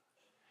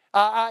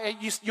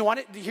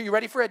 You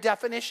ready for a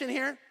definition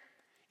here?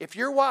 If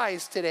you're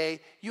wise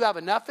today, you have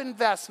enough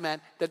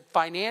investment that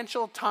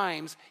financial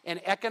times and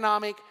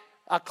economic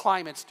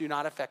climates do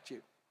not affect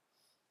you.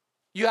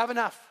 You have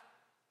enough,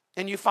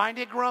 and you find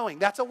it growing.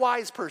 That's a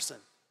wise person.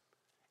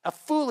 A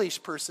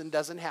foolish person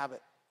doesn't have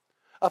it.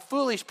 A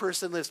foolish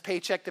person lives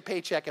paycheck to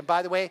paycheck. And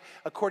by the way,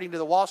 according to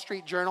the Wall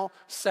Street Journal,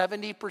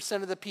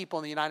 70% of the people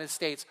in the United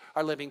States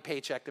are living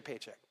paycheck to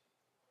paycheck.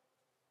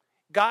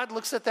 God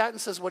looks at that and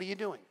says, what are you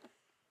doing?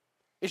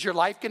 Is your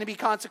life going to be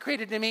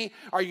consecrated to me?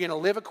 Are you going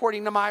to live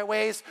according to my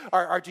ways?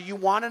 Or do you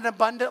want an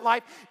abundant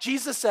life?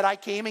 Jesus said, I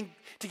came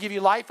to give you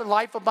life and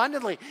life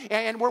abundantly.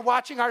 And we're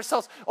watching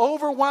ourselves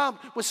overwhelmed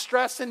with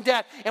stress and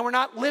debt. And we're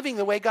not living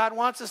the way God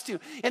wants us to.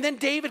 And then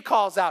David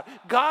calls out,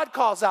 God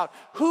calls out,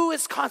 who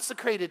is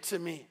consecrated to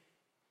me?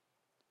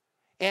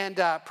 And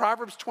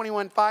Proverbs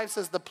 21:5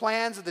 says, the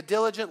plans of the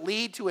diligent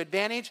lead to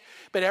advantage,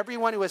 but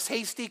everyone who is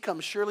hasty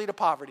comes surely to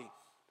poverty.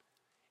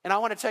 And I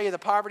want to tell you, the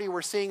poverty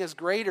we're seeing is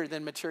greater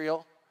than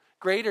material,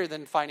 greater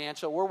than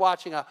financial. We're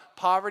watching a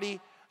poverty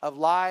of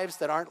lives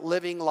that aren't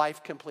living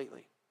life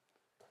completely.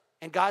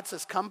 And God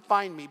says, come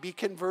find me, be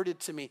converted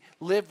to me,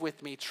 live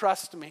with me,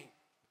 trust me.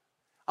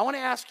 I want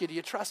to ask you, do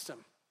you trust him?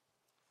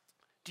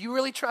 Do you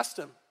really trust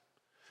him?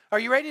 Are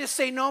you ready to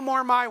say no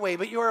more my way,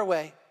 but your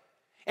way?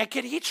 And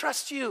can he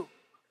trust you?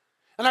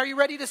 And are you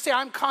ready to say,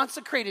 I'm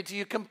consecrated to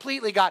you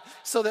completely, God,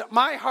 so that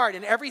my heart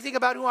and everything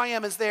about who I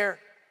am is there?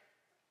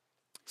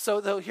 So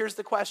though, here's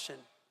the question.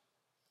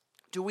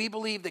 Do we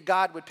believe that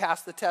God would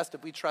pass the test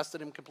if we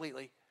trusted him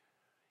completely?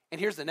 And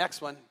here's the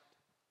next one.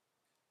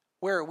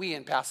 Where are we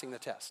in passing the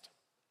test?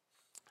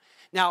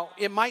 Now,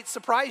 it might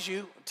surprise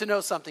you to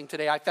know something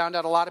today. I found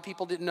out a lot of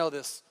people didn't know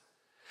this.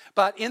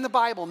 But in the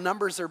Bible,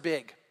 numbers are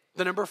big.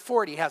 The number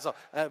 40 has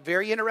a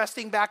very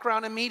interesting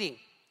background in meaning.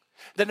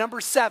 The number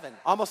 7,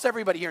 almost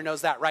everybody here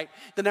knows that, right?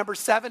 The number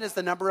 7 is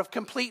the number of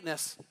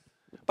completeness.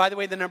 By the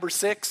way, the number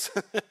 6,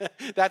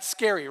 that's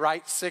scary,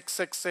 right?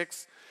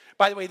 666.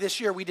 By the way, this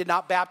year we did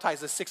not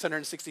baptize a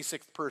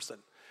 666th person.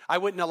 I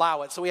wouldn't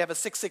allow it. So we have a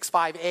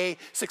 665A,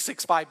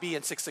 665B,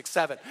 and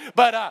 667.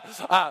 But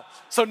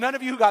so none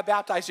of you who got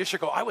baptized this year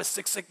go, I was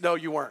 66. No,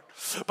 you weren't.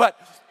 But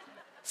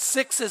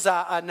 6 is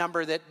a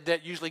number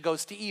that usually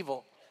goes to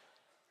evil.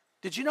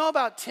 Did you know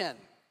about 10?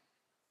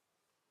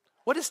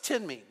 What does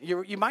 10 mean?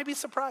 You might be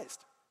surprised.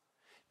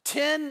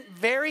 10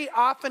 very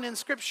often in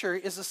Scripture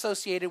is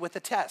associated with a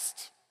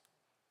test.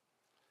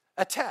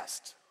 A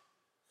test.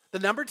 The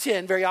number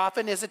 10 very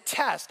often is a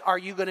test. Are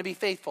you going to be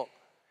faithful?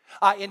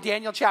 In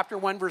Daniel chapter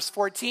 1, verse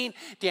 14,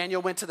 Daniel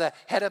went to the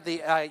head of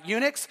the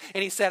eunuchs,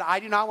 and he said,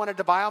 I do not want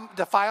to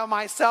defile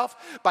myself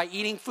by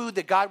eating food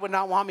that God would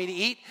not want me to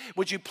eat.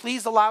 Would you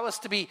please allow us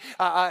to be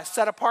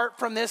set apart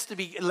from this, to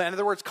be, in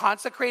other words,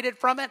 consecrated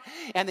from it?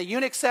 And the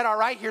eunuch said, all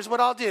right, here's what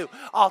I'll do.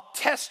 I'll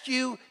test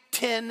you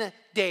 10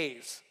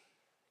 days.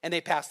 And they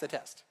passed the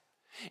test.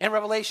 In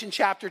Revelation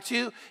chapter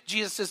 2,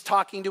 Jesus is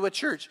talking to a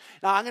church.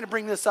 Now, I'm going to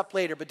bring this up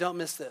later, but don't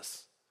miss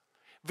this.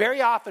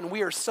 Very often,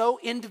 we are so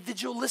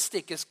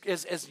individualistic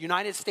as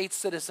United States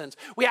citizens.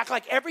 We act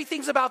like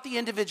everything's about the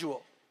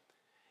individual.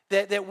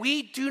 That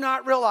we do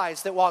not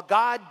realize that while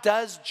God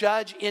does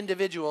judge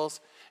individuals,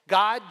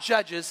 God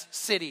judges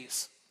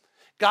cities.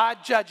 God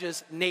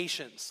judges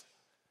nations.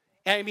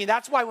 And I mean,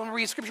 that's why when we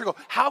read Scripture, we go,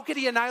 how could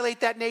he annihilate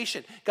that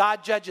nation?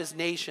 God judges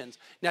nations.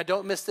 Now,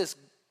 don't miss this.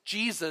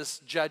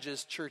 Jesus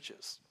judges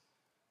churches.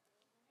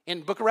 In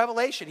the book of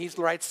Revelation, he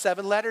writes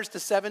 7 letters to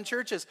 7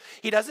 churches.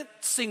 He doesn't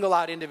single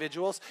out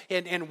individuals.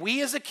 And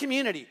we as a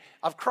community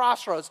of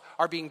Crossroads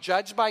are being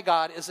judged by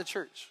God as a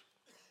church.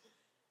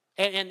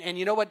 And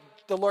you know what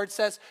the Lord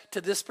says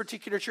to this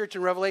particular church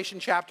in Revelation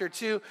chapter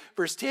 2,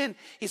 verse 10?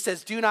 He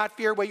says, do not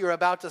fear what you're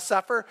about to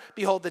suffer.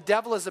 Behold, the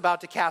devil is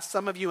about to cast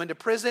some of you into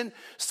prison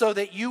so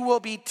that you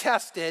will be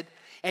tested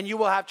and you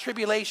will have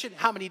tribulation.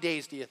 How many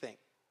days do you think?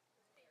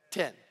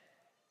 10.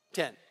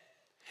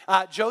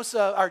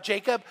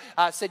 Jacob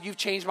said, you've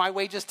changed my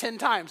wages 10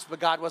 times, but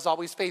God was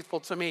always faithful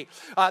to me.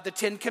 The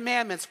 10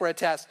 commandments were a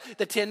test.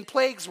 The 10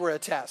 plagues were a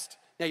test.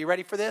 Now, you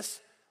ready for this?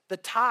 The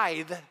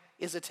tithe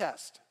is a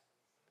test.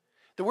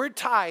 The word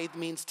tithe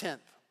means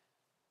tenth.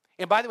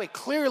 And by the way,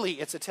 clearly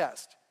it's a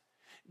test.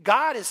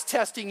 God is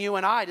testing you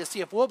and I to see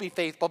if we'll be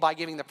faithful by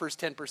giving the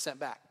first 10%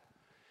 back.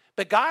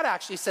 But God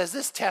actually says,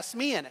 this tests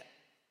me in it.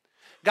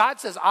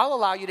 God says, I'll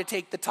allow you to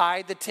take the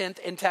tithe, the tenth,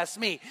 and test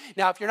me.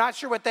 Now, if you're not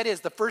sure what that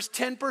is, the first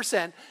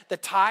 10%, the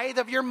tithe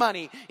of your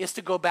money is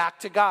to go back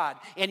to God.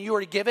 And you are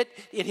to give it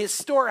in his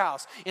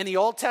storehouse. In the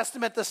Old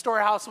Testament, the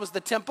storehouse was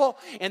the temple.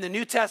 In the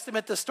New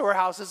Testament, the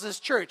storehouse is his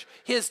church,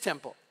 his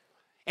temple.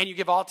 And you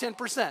give all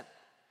 10%.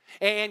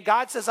 And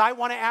God says, I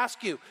want to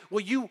ask you,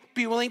 will you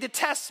be willing to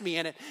test me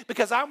in it?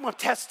 Because I'm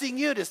testing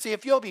you to see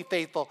if you'll be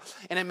faithful.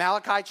 And in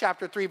Malachi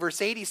chapter 3,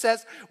 verse 8, he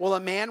says, will a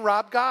man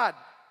rob God?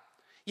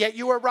 Yet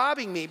you are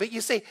robbing me. But you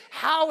say,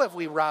 how have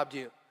we robbed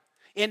you?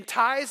 In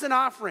tithes and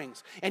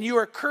offerings. And you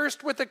are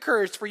cursed with a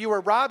curse, for you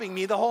are robbing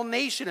me, the whole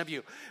nation of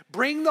you.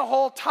 Bring the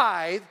whole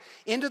tithe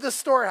into the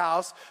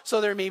storehouse, so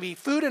there may be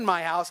food in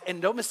my house.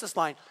 And don't miss this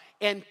line.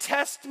 And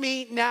test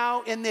me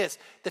now in this.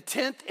 The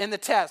tenth and the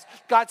test.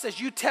 God says,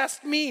 you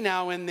test me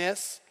now in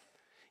this.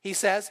 He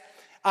says,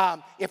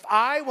 if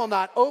I will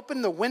not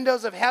open the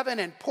windows of heaven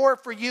and pour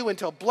for you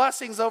until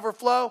blessings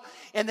overflow,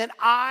 and then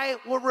I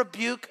will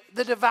rebuke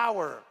the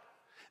devourer.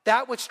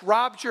 That which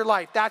robs your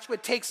life, that's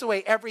what takes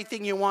away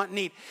everything you want and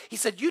need. He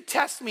said, you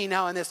test me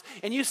now in this,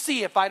 and you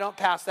see if I don't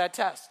pass that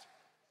test.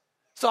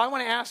 So I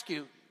want to ask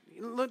you,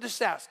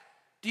 just ask,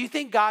 do you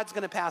think God's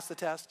going to pass the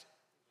test?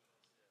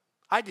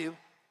 I do.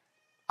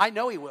 I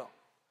know he will.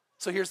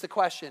 So here's the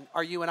question,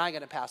 are you and I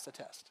going to pass the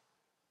test?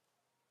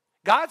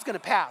 God's going to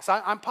pass.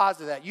 I'm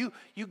positive of that.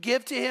 You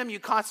give to him, you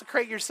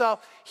consecrate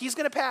yourself, he's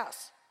going to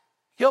pass.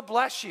 He'll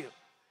bless you.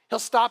 He'll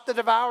stop the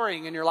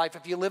devouring in your life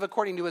if you live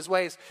according to his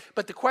ways.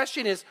 But the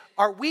question is,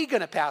 are we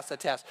going to pass the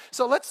test?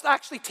 So let's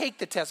actually take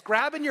the test.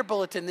 Grab in your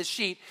bulletin this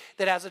sheet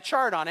that has a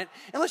chart on it,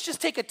 and let's just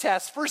take a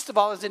test, first of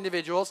all, as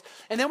individuals,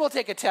 and then we'll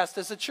take a test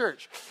as a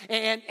church.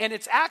 And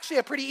it's actually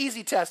a pretty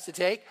easy test to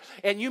take,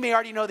 and you may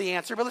already know the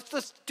answer, but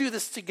let's do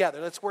this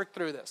together. Let's work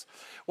through this.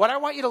 What I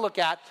want you to look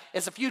at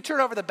is if you turn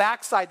over the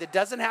back side that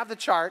doesn't have the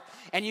chart,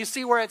 and you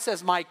see where it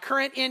says my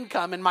current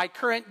income and my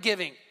current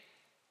giving.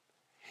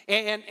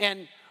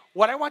 And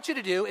what I want you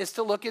to do is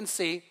to look and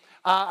see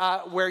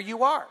where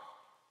you are.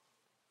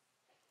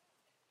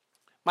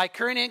 My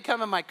current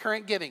income and my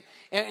current giving.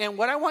 And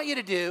what I want you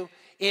to do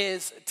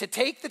is to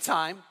take the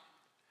time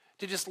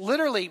to just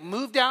literally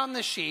move down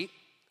the sheet.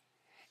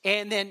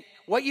 And then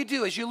what you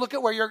do is you look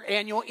at where your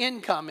annual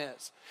income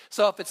is.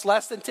 So if it's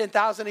less than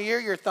 $10,000 a year,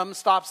 your thumb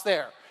stops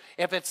there.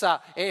 If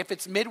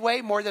it's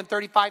midway, more than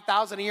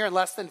 $35,000 a year and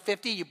less than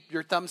 $50,000,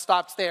 your thumb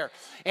stops there.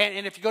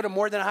 And if you go to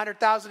more than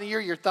 $100,000 a year,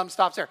 your thumb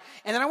stops there.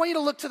 And then I want you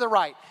to look to the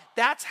right.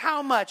 That's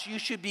how much you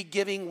should be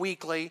giving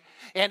weekly.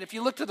 And if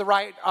you look to the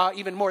right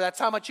even more, that's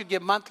how much you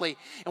give monthly.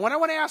 And what I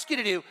want to ask you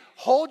to do,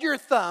 hold your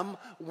thumb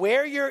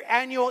where your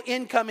annual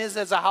income is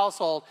as a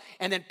household,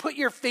 and then put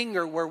your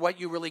finger where what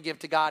you really give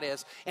to God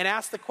is. And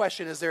ask the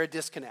question, is there a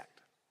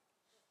disconnect?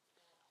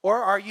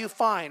 Or are you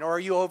fine? Or are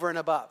you over and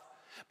above?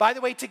 By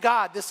the way, to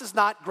God, this is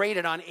not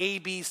graded on A,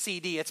 B, C,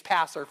 D. It's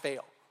pass or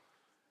fail.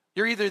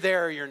 You're either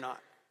there or you're not.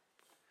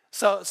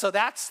 So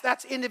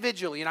that's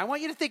individually. And I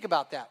want you to think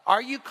about that.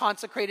 Are you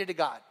consecrated to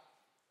God?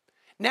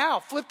 Now,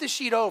 flip the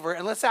sheet over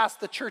and let's ask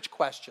the church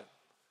question.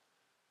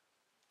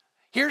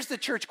 Here's the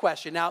church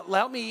question. Now,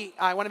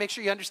 I want to make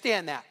sure you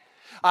understand that.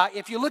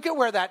 If you look at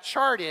where that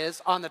chart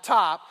is on the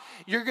top,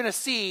 you're going to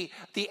see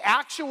the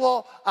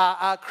actual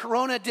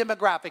Corona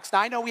demographics. Now,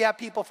 I know we have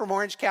people from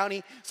Orange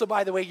County, so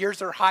by the way,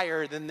 yours are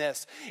higher than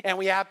this. And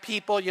we have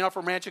people,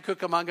 from Rancho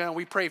Cucamonga, and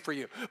we pray for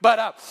you.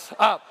 But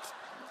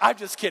I'm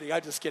just kidding.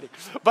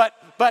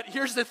 But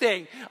here's the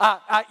thing.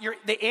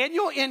 The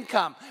annual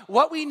income,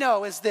 what we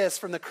know is this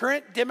from the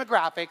current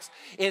demographics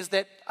is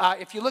that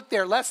if you look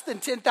there, less than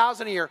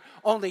 $10,000 a year,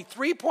 only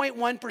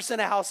 3.1% of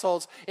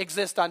households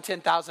exist on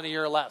 $10,000 a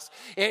year or less.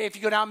 If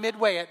you go down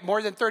midway at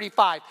more than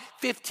 35,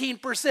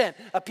 15%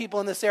 of people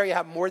in this area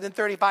have more than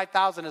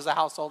 $35,000 as a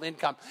household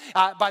income.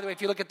 By the way,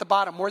 if you look at the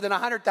bottom, more than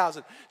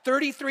 $100,000,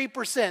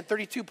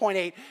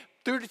 33%,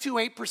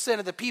 32.8%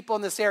 of the people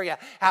in this area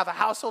have a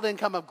household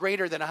income of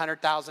greater than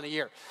 $100,000 a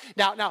year.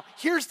 Now,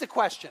 here's the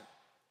question.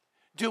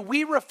 Do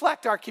we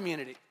reflect our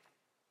community?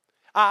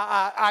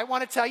 I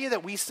want to tell you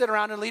that we sit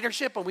around in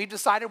leadership and we've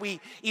decided we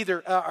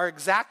either are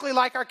exactly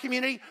like our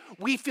community,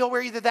 we feel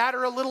we're either that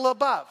or a little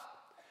above.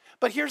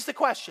 But here's the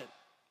question.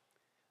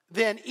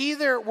 Then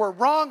either we're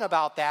wrong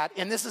about that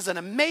and this is an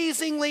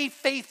amazingly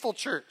faithful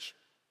church,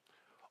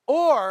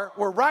 or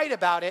we're right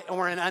about it and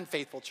we're an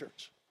unfaithful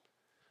church.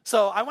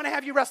 So I want to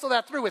have you wrestle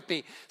that through with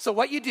me. So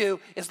what you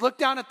do is look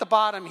down at the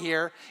bottom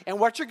here, and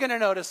what you're going to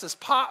notice is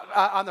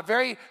on the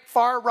very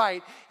far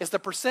right is the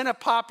percent of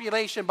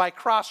population by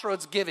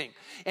Crossroads giving.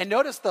 And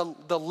notice the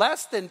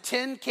less than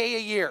 $10,000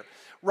 a year.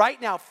 Right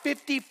now,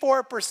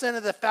 54%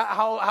 of the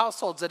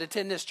households that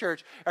attend this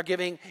church are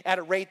giving at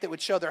a rate that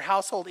would show their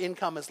household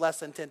income is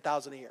less than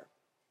 $10,000 a year.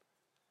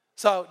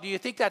 So do you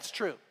think that's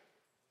true?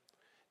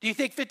 Do you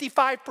think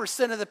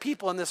 55% of the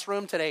people in this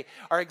room today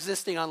are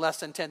existing on less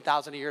than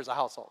 $10,000 a year as a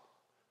household?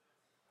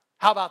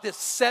 How about this?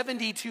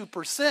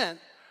 72%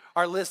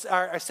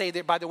 are say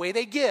that by the way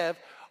they give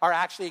are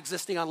actually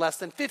existing on less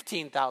than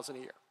 $15,000 a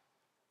year.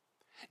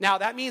 Now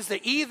that means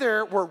that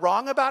either we're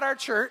wrong about our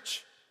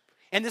church,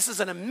 and this is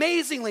an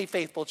amazingly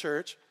faithful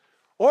church,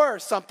 or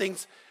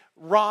something's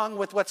wrong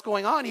with what's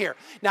going on here.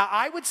 Now,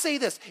 I would say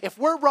this. If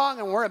we're wrong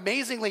and we're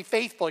amazingly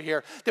faithful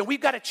here, then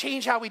we've got to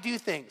change how we do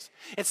things.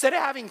 Instead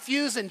of having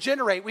Fuse and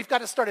Generate, we've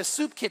got to start a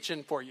soup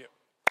kitchen for you.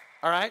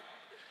 All right?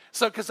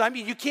 So, because,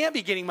 you can't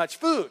be getting much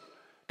food.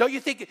 Don't you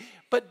think?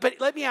 But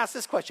let me ask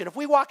this question. If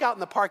we walk out in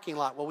the parking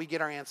lot, will we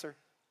get our answer?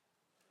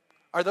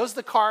 Are those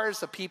the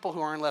cars of people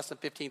who earn less than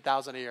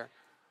 $15,000 a year?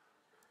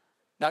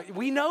 Now,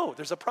 we know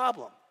there's a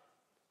problem.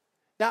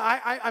 Now,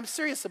 I'm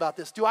serious about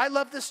this. Do I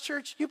love this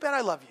church? You bet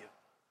I love you.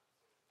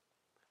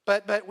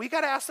 But we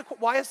got to ask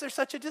why is there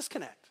such a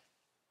disconnect?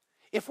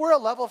 If we're a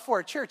level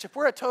 4 church, if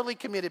we're a totally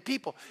committed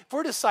people, if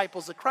we're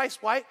disciples of Christ,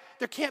 why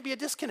there can't be a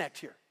disconnect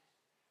here?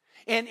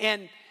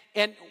 And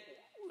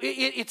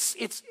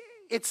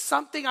it's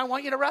something I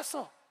want you to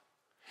wrestle.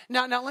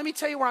 Now let me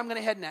tell you where I'm going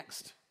to head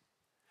next.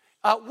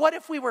 What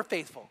if we were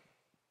faithful?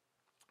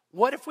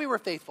 What if we were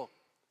faithful?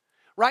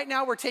 Right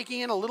now we're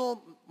taking in a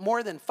little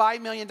more than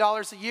 $5 million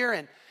a year,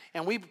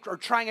 and we are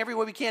trying every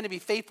way we can to be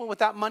faithful with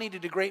that money to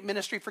do great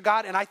ministry for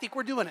God, and I think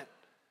we're doing it.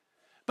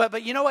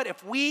 But you know what?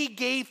 If we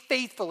gave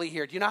faithfully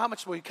here, do you know how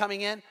much we're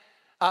coming in?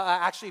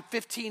 Actually,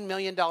 $15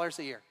 million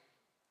a year.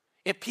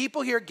 If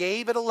people here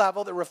gave at a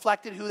level that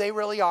reflected who they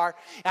really are,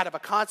 out of a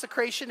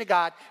consecration to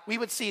God, we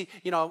would see,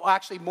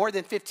 actually more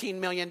than $15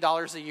 million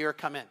a year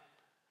come in.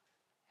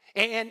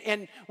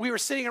 And we were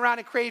sitting around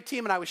a creative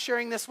team, and I was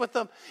sharing this with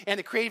them, and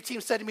the creative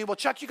team said to me, well,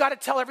 Chuck, you got to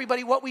tell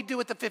everybody what we do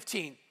with the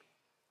 15.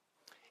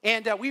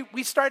 And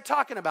we started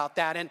talking about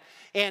that,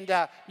 and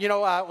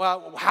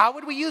how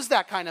would we use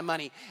that kind of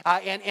money?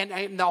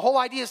 And the whole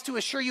idea is to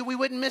assure you we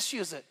wouldn't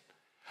misuse it.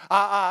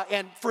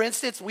 And for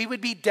instance, we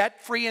would be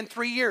debt-free in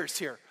 3 years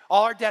here.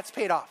 All our debts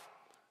paid off.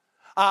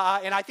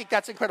 And I think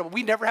that's incredible.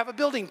 We never have a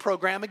building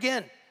program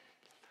again.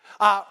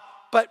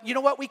 But you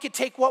know what? We could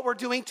take what we're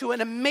doing to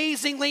an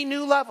amazingly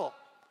new level.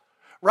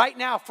 Right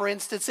now, for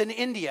instance, in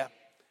India,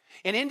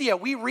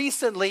 we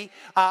recently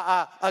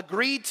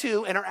agreed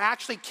to and are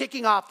actually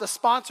kicking off the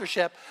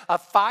sponsorship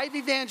of 5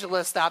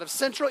 evangelists out of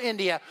central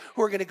India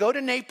who are going to go to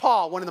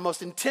Nepal, one of the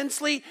most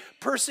intensely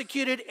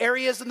persecuted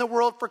areas in the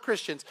world for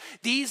Christians.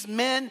 These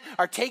men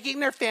are taking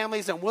their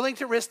families and willing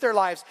to risk their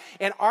lives,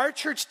 and our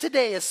church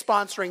today is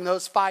sponsoring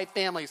those 5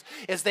 families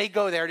as they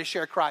go there to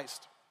share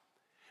Christ.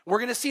 We're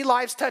going to see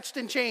lives touched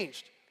and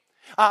changed.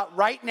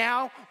 Right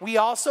now, we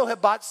also have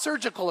bought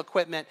surgical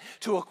equipment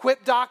to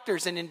equip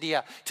doctors in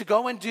India to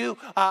go and do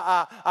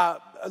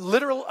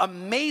literal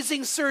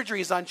amazing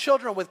surgeries on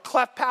children with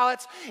cleft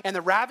palates and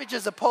the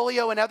ravages of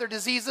polio and other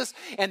diseases.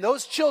 And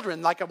those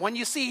children, like one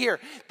you see here,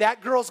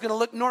 that girl's going to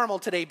look normal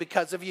today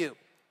because of you,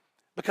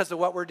 because of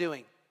what we're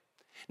doing.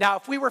 Now,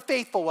 if we were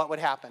faithful, what would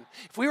happen?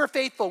 If we were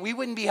faithful, we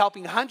wouldn't be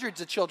helping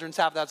hundreds of children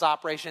have that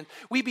operation.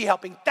 We'd be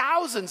helping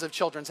thousands of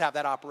children have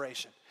that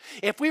operation.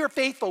 If we were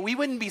faithful, we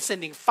wouldn't be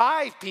sending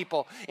 5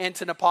 people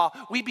into Nepal.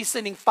 We'd be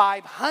sending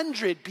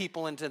 500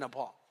 people into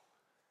Nepal.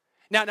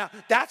 Now,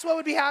 that's what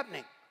would be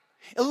happening.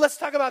 Let's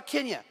talk about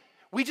Kenya.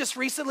 We just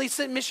recently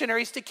sent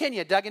missionaries to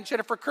Kenya, Doug and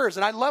Jennifer Kurz,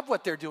 and I love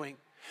what they're doing.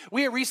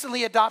 We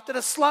recently adopted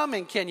a slum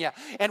in Kenya,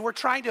 and we're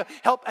trying to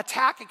help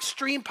attack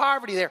extreme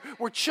poverty there,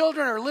 where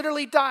children are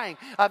literally dying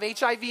of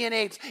HIV and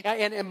AIDS,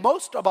 and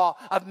most of all,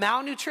 of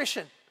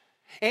malnutrition.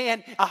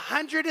 And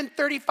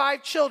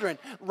 135 children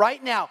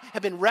right now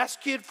have been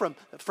rescued from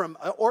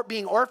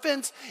being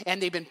orphans,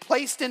 and they've been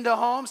placed into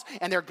homes,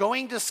 and they're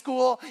going to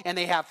school, and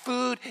they have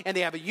food, and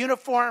they have a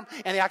uniform,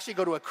 and they actually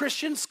go to a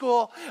Christian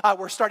school.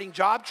 We're starting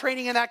job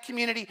training in that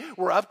community.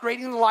 We're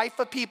upgrading the life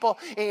of people,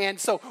 and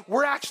so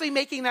we're actually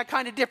making that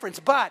kind of difference.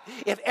 But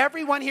if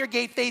everyone here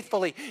gave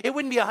faithfully, it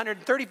wouldn't be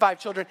 135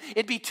 children.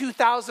 It'd be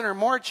 2,000 or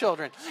more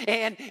children,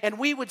 and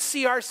we would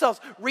see ourselves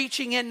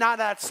reaching in, not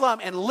that slum,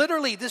 and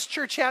literally this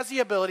church has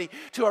the ability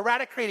to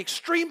eradicate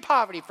extreme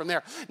poverty from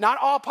there. Not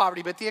all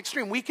poverty, but the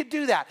extreme. We could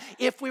do that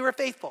if we were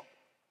faithful.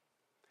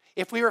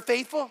 If we were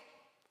faithful,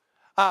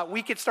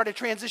 we could start a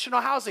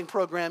transitional housing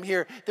program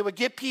here that would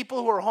give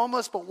people who are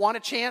homeless but want a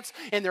chance,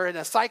 and they're in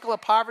a cycle of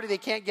poverty they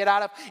can't get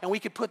out of, and we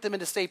could put them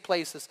into safe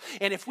places.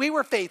 And if we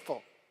were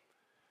faithful,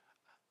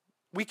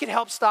 we could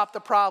help stop the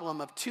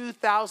problem of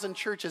 2,000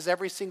 churches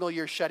every single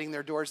year shutting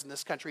their doors in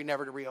this country,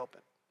 never to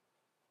reopen.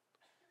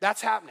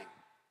 That's happening.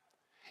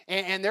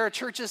 And there are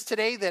churches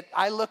today that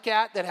I look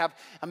at that have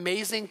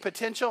amazing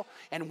potential,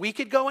 and we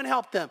could go and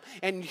help them.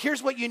 And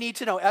here's what you need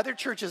to know. Other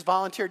churches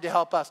volunteered to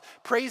help us.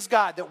 Praise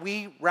God that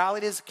we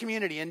rallied as a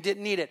community and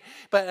didn't need it.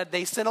 But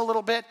they sent a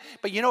little bit.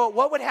 But you know what?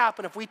 What would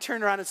happen if we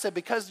turned around and said,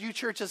 because you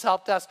churches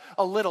helped us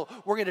a little,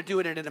 we're going to do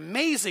it in an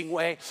amazing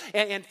way.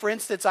 And for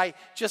instance, I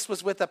just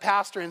was with a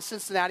pastor in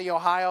Cincinnati,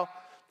 Ohio.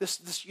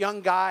 This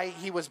young guy,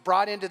 he was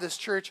brought into this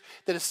church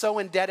that is so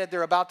indebted,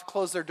 they're about to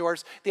close their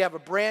doors. They have a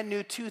brand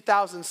new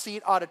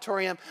 2,000-seat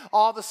auditorium,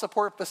 all the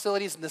support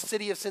facilities in the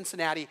city of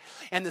Cincinnati,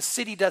 and the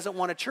city doesn't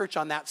want a church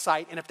on that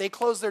site. And if they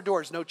close their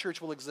doors, no church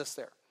will exist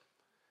there.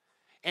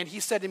 And he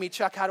said to me,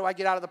 Chuck, how do I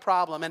get out of the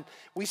problem? And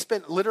we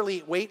spent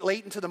literally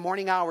late into the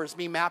morning hours,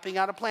 me mapping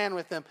out a plan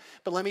with him.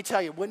 But let me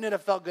tell you, wouldn't it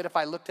have felt good if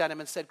I looked at him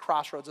and said,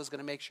 Crossroads is going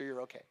to make sure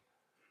you're okay?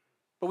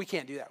 But we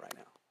can't do that right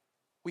now.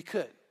 We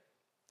could.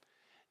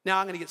 Now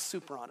I'm going to get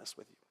super honest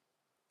with you.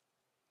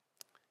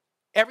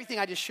 Everything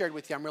I just shared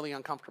with you, I'm really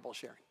uncomfortable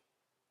sharing.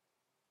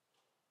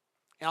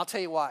 And I'll tell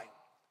you why.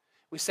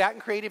 We sat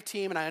in creative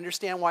team, and I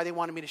understand why they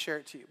wanted me to share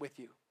it with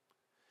you.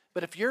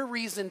 But if your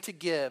reason to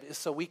give is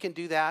so we can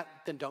do that,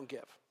 then don't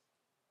give.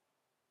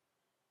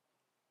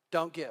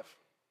 Don't give.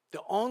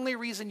 The only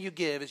reason you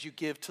give is you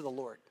give to the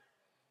Lord.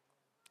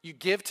 You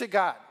give to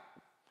God.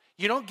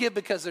 You don't give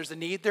because there's a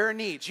need. There are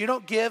needs. You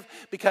don't give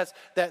because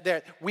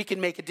we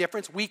can make a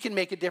difference. We can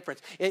make a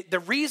difference. The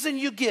reason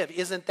you give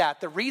isn't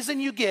that. The reason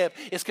you give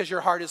is because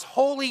your heart is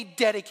wholly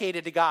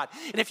dedicated to God.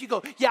 And if you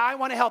go, yeah, I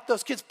want to help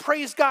those kids,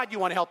 praise God you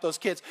want to help those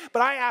kids.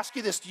 But I ask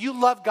you this, do you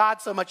love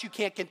God so much you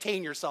can't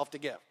contain yourself to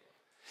give?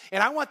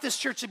 And I want this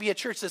church to be a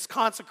church that's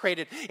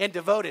consecrated and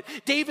devoted.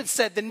 David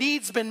said, the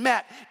need's been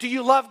met. Do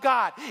you love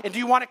God? And do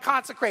you want to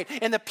consecrate?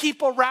 And the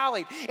people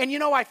rallied. And you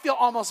know, I feel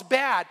almost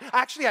bad.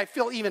 Actually, I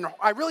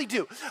really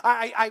do.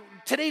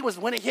 Today was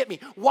when it hit me.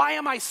 Why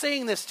am I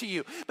saying this to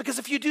you? Because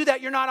if you do that,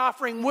 you're not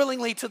offering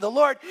willingly to the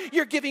Lord.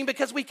 You're giving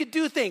because we could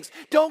do things.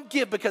 Don't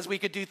give because we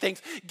could do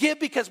things. Give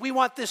because we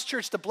want this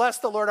church to bless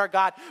the Lord our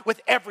God with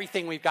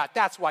everything we've got.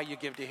 That's why you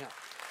give to Him.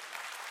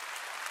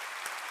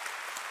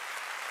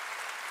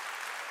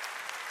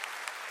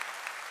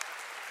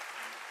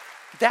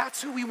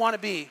 That's who we want to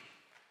be.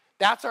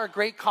 That's our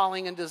great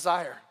calling and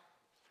desire.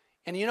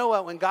 And you know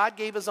what? When God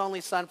gave His only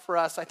Son for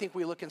us, I think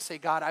we look and say,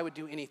 God, I would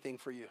do anything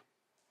for you.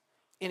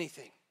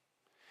 Anything.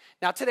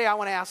 Now today I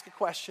want to ask a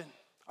question.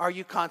 Are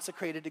you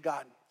consecrated to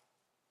God?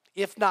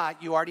 If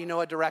not, you already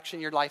know a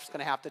direction your life's going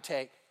to have to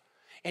take.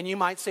 And you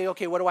might say,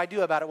 okay, what do I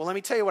do about it? Well, let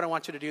me tell you what I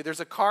want you to do. There's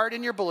a card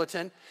in your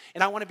bulletin,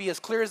 and I want to be as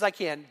clear as I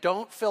can.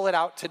 Don't fill it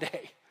out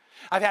today.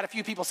 I've had a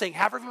few people saying,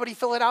 have everybody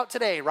fill it out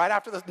today, right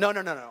after this.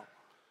 No.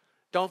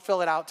 Don't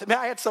fill it out.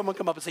 I had someone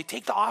come up and say,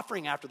 take the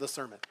offering after the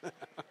sermon.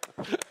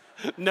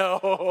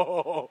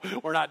 No,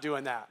 we're not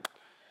doing that.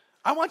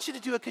 I want you to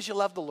do it because you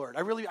love the Lord.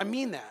 I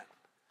mean that.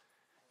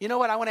 You know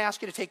what? I want to ask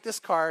you to take this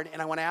card,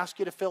 and I want to ask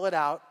you to fill it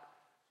out.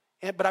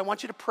 But I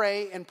want you to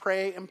pray and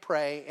pray and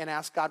pray and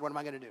ask God, what am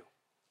I going to do?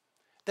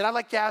 Then I'd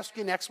like to ask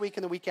you next week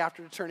and the week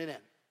after to turn it in.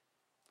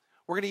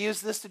 We're going to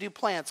use this to do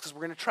plans because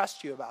we're going to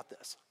trust you about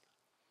this.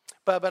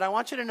 But I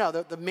want you to know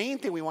that the main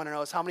thing we want to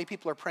know is how many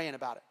people are praying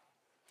about it.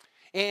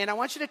 And I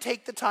want you to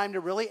take the time to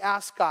really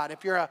ask God,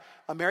 if you're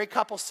a married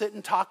couple, sit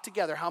and talk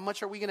together. How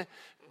much are we going to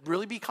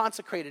really be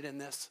consecrated in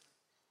this?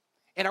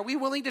 And are we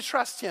willing to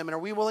trust Him? And are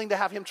we willing to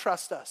have Him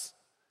trust us?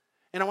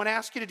 And I want to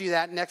ask you to do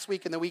that next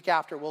week and the week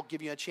after. We'll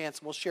give you a chance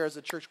and we'll share as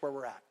a church where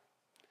we're at.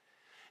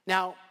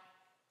 Now,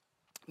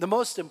 the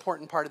most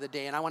important part of the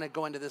day, and I want to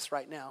go into this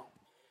right now.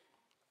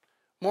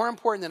 More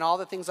important than all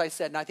the things I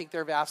said, and I think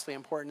they're vastly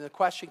important. The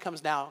question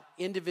comes now,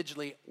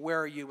 individually, where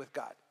are you with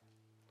God?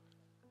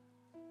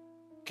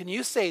 Can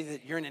you say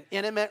that you're in an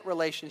intimate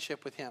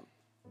relationship with Him?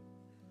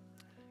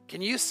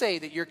 Can you say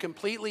that you're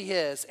completely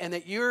His and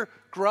that you're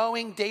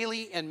growing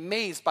daily and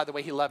amazed by the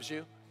way He loves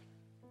you,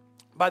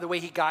 by the way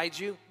He guides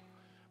you,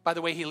 by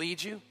the way He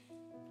leads you?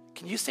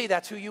 Can you say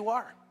that's who you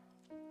are?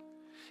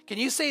 Can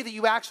you say that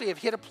you actually have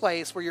hit a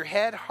place where your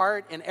head,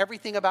 heart, and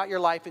everything about your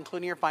life,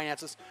 including your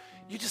finances,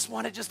 you just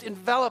want to just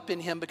envelop in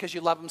him because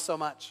you love him so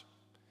much?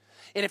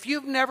 And if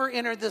you've never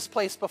entered this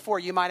place before,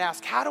 you might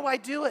ask, how do I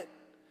do it?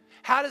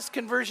 How does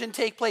conversion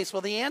take place?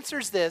 Well, the answer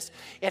is this.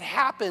 It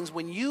happens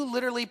when you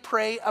literally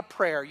pray a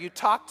prayer. You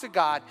talk to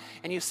God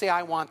and you say,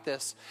 I want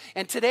this.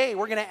 And today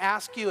we're going to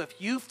ask you,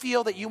 if you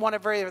feel that you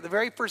want to, the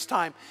very first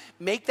time,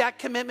 make that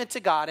commitment to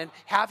God and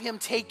have him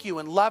take you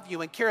and love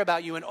you and care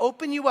about you and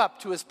open you up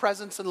to his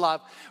presence and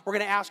love. We're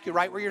going to ask you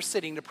right where you're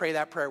sitting to pray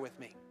that prayer with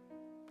me.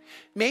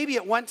 Maybe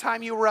at one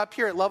time you were up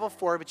here at level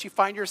 4, but you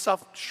find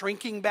yourself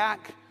shrinking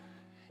back.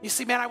 You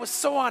see, man, I was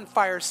so on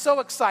fire, so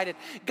excited.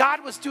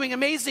 God was doing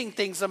amazing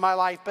things in my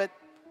life, but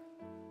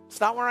it's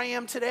not where I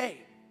am today.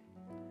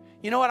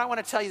 You know what? I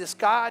want to tell you this.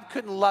 God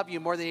couldn't love you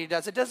more than he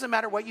does. It doesn't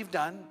matter what you've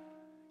done.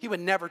 He would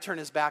never turn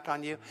his back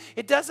on you.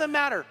 It doesn't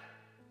matter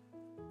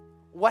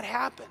what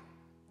happened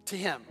to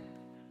him.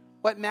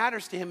 What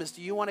matters to him is,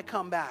 do you want to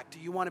come back? Do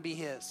you want to be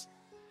his?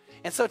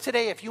 And so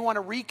today, if you want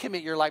to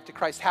recommit your life to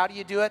Christ, how do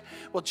you do it?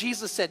 Well,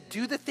 Jesus said,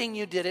 do the thing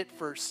you did at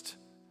first.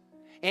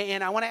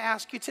 And I want to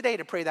ask you today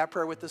to pray that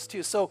prayer with us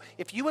too. So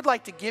if you would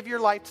like to give your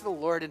life to the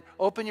Lord and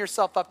open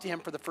yourself up to him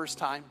for the first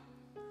time,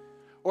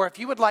 or if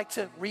you would like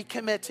to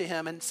recommit to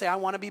him and say, I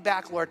want to be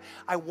back, Lord.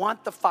 I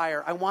want the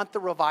fire. I want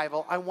the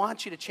revival. I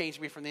want you to change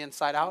me from the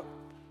inside out.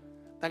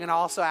 I'm going to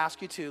also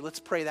ask you to, let's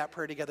pray that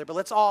prayer together, but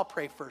let's all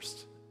pray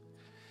first.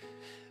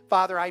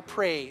 Father, I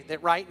pray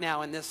that right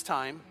now in this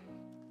time,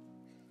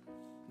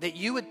 that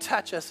you would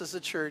touch us as a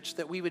church,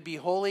 that we would be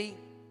wholly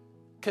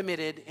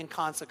committed and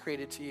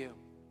consecrated to you.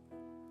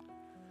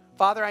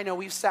 Father, I know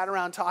we've sat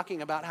around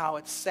talking about how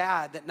it's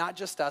sad that not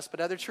just us,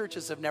 but other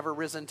churches have never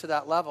risen to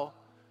that level.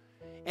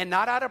 And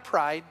not out of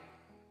pride,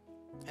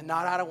 and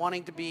not out of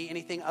wanting to be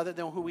anything other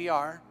than who we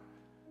are.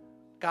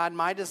 God,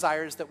 my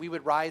desire is that we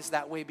would rise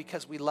that way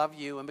because we love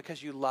you and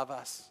because you love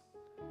us.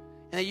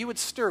 And that you would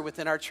stir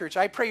within our church.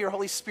 I pray your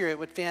Holy Spirit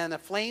would fan the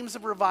flames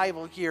of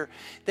revival here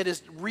that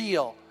is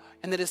real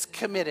and that is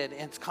committed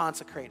and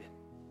consecrated.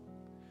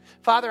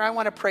 Father, I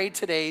want to pray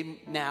today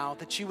now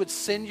that you would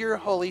send your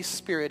Holy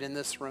Spirit in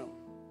this room.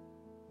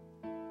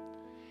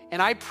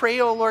 And I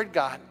pray, oh Lord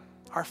God,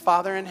 our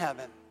Father in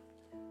heaven,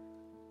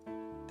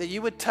 that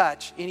you would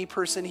touch any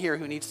person here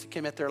who needs to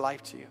commit their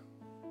life to you,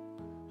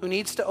 who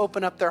needs to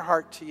open up their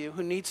heart to you,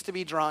 who needs to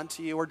be drawn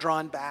to you or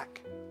drawn back.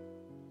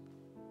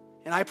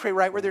 And I pray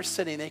right where they're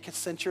sitting, they could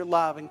sense your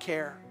love and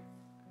care.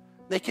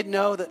 They could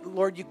know that,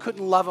 Lord, you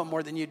couldn't love them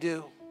more than you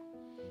do.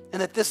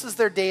 And that this is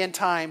their day and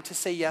time to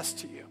say yes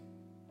to you.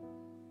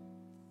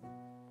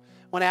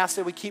 I want to ask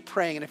that we keep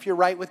praying. And if you're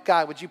right with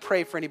God, would you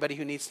pray for anybody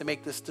who needs to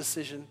make this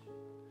decision?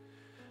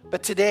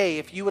 But today,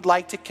 if you would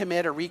like to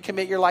commit or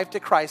recommit your life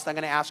to Christ, I'm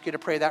going to ask you to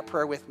pray that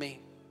prayer with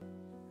me.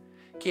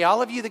 Okay,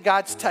 all of you that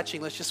God's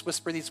touching, let's just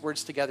whisper these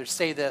words together.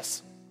 Say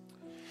this.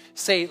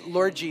 Say,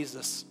 Lord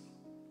Jesus,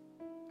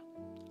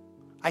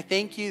 I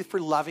thank you for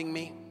loving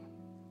me.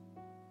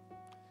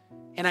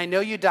 And I know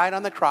you died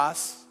on the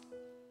cross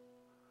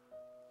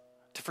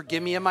to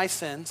forgive me of my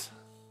sins,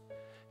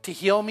 to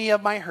heal me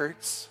of my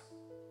hurts,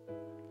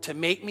 to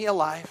make me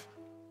alive,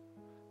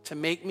 to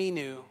make me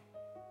new,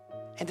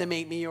 and to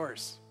make me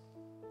yours.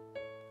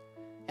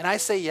 And I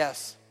say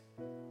yes.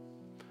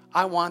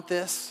 I want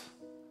this,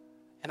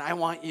 and I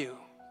want you.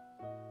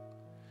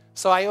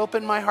 So I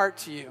open my heart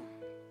to you.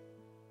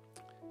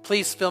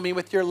 Please fill me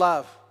with your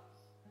love,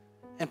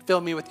 and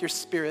fill me with your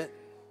spirit,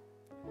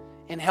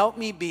 and help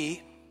me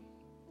be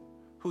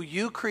who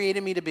you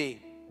created me to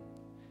be,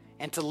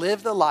 and to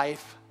live the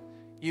life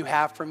you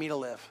have for me to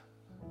live.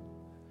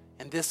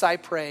 And this I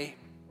pray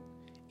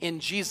in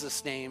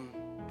Jesus' name,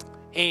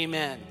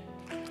 amen.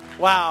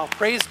 Wow,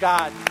 praise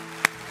God.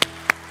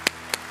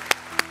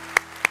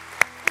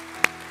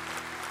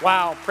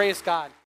 Wow, praise God.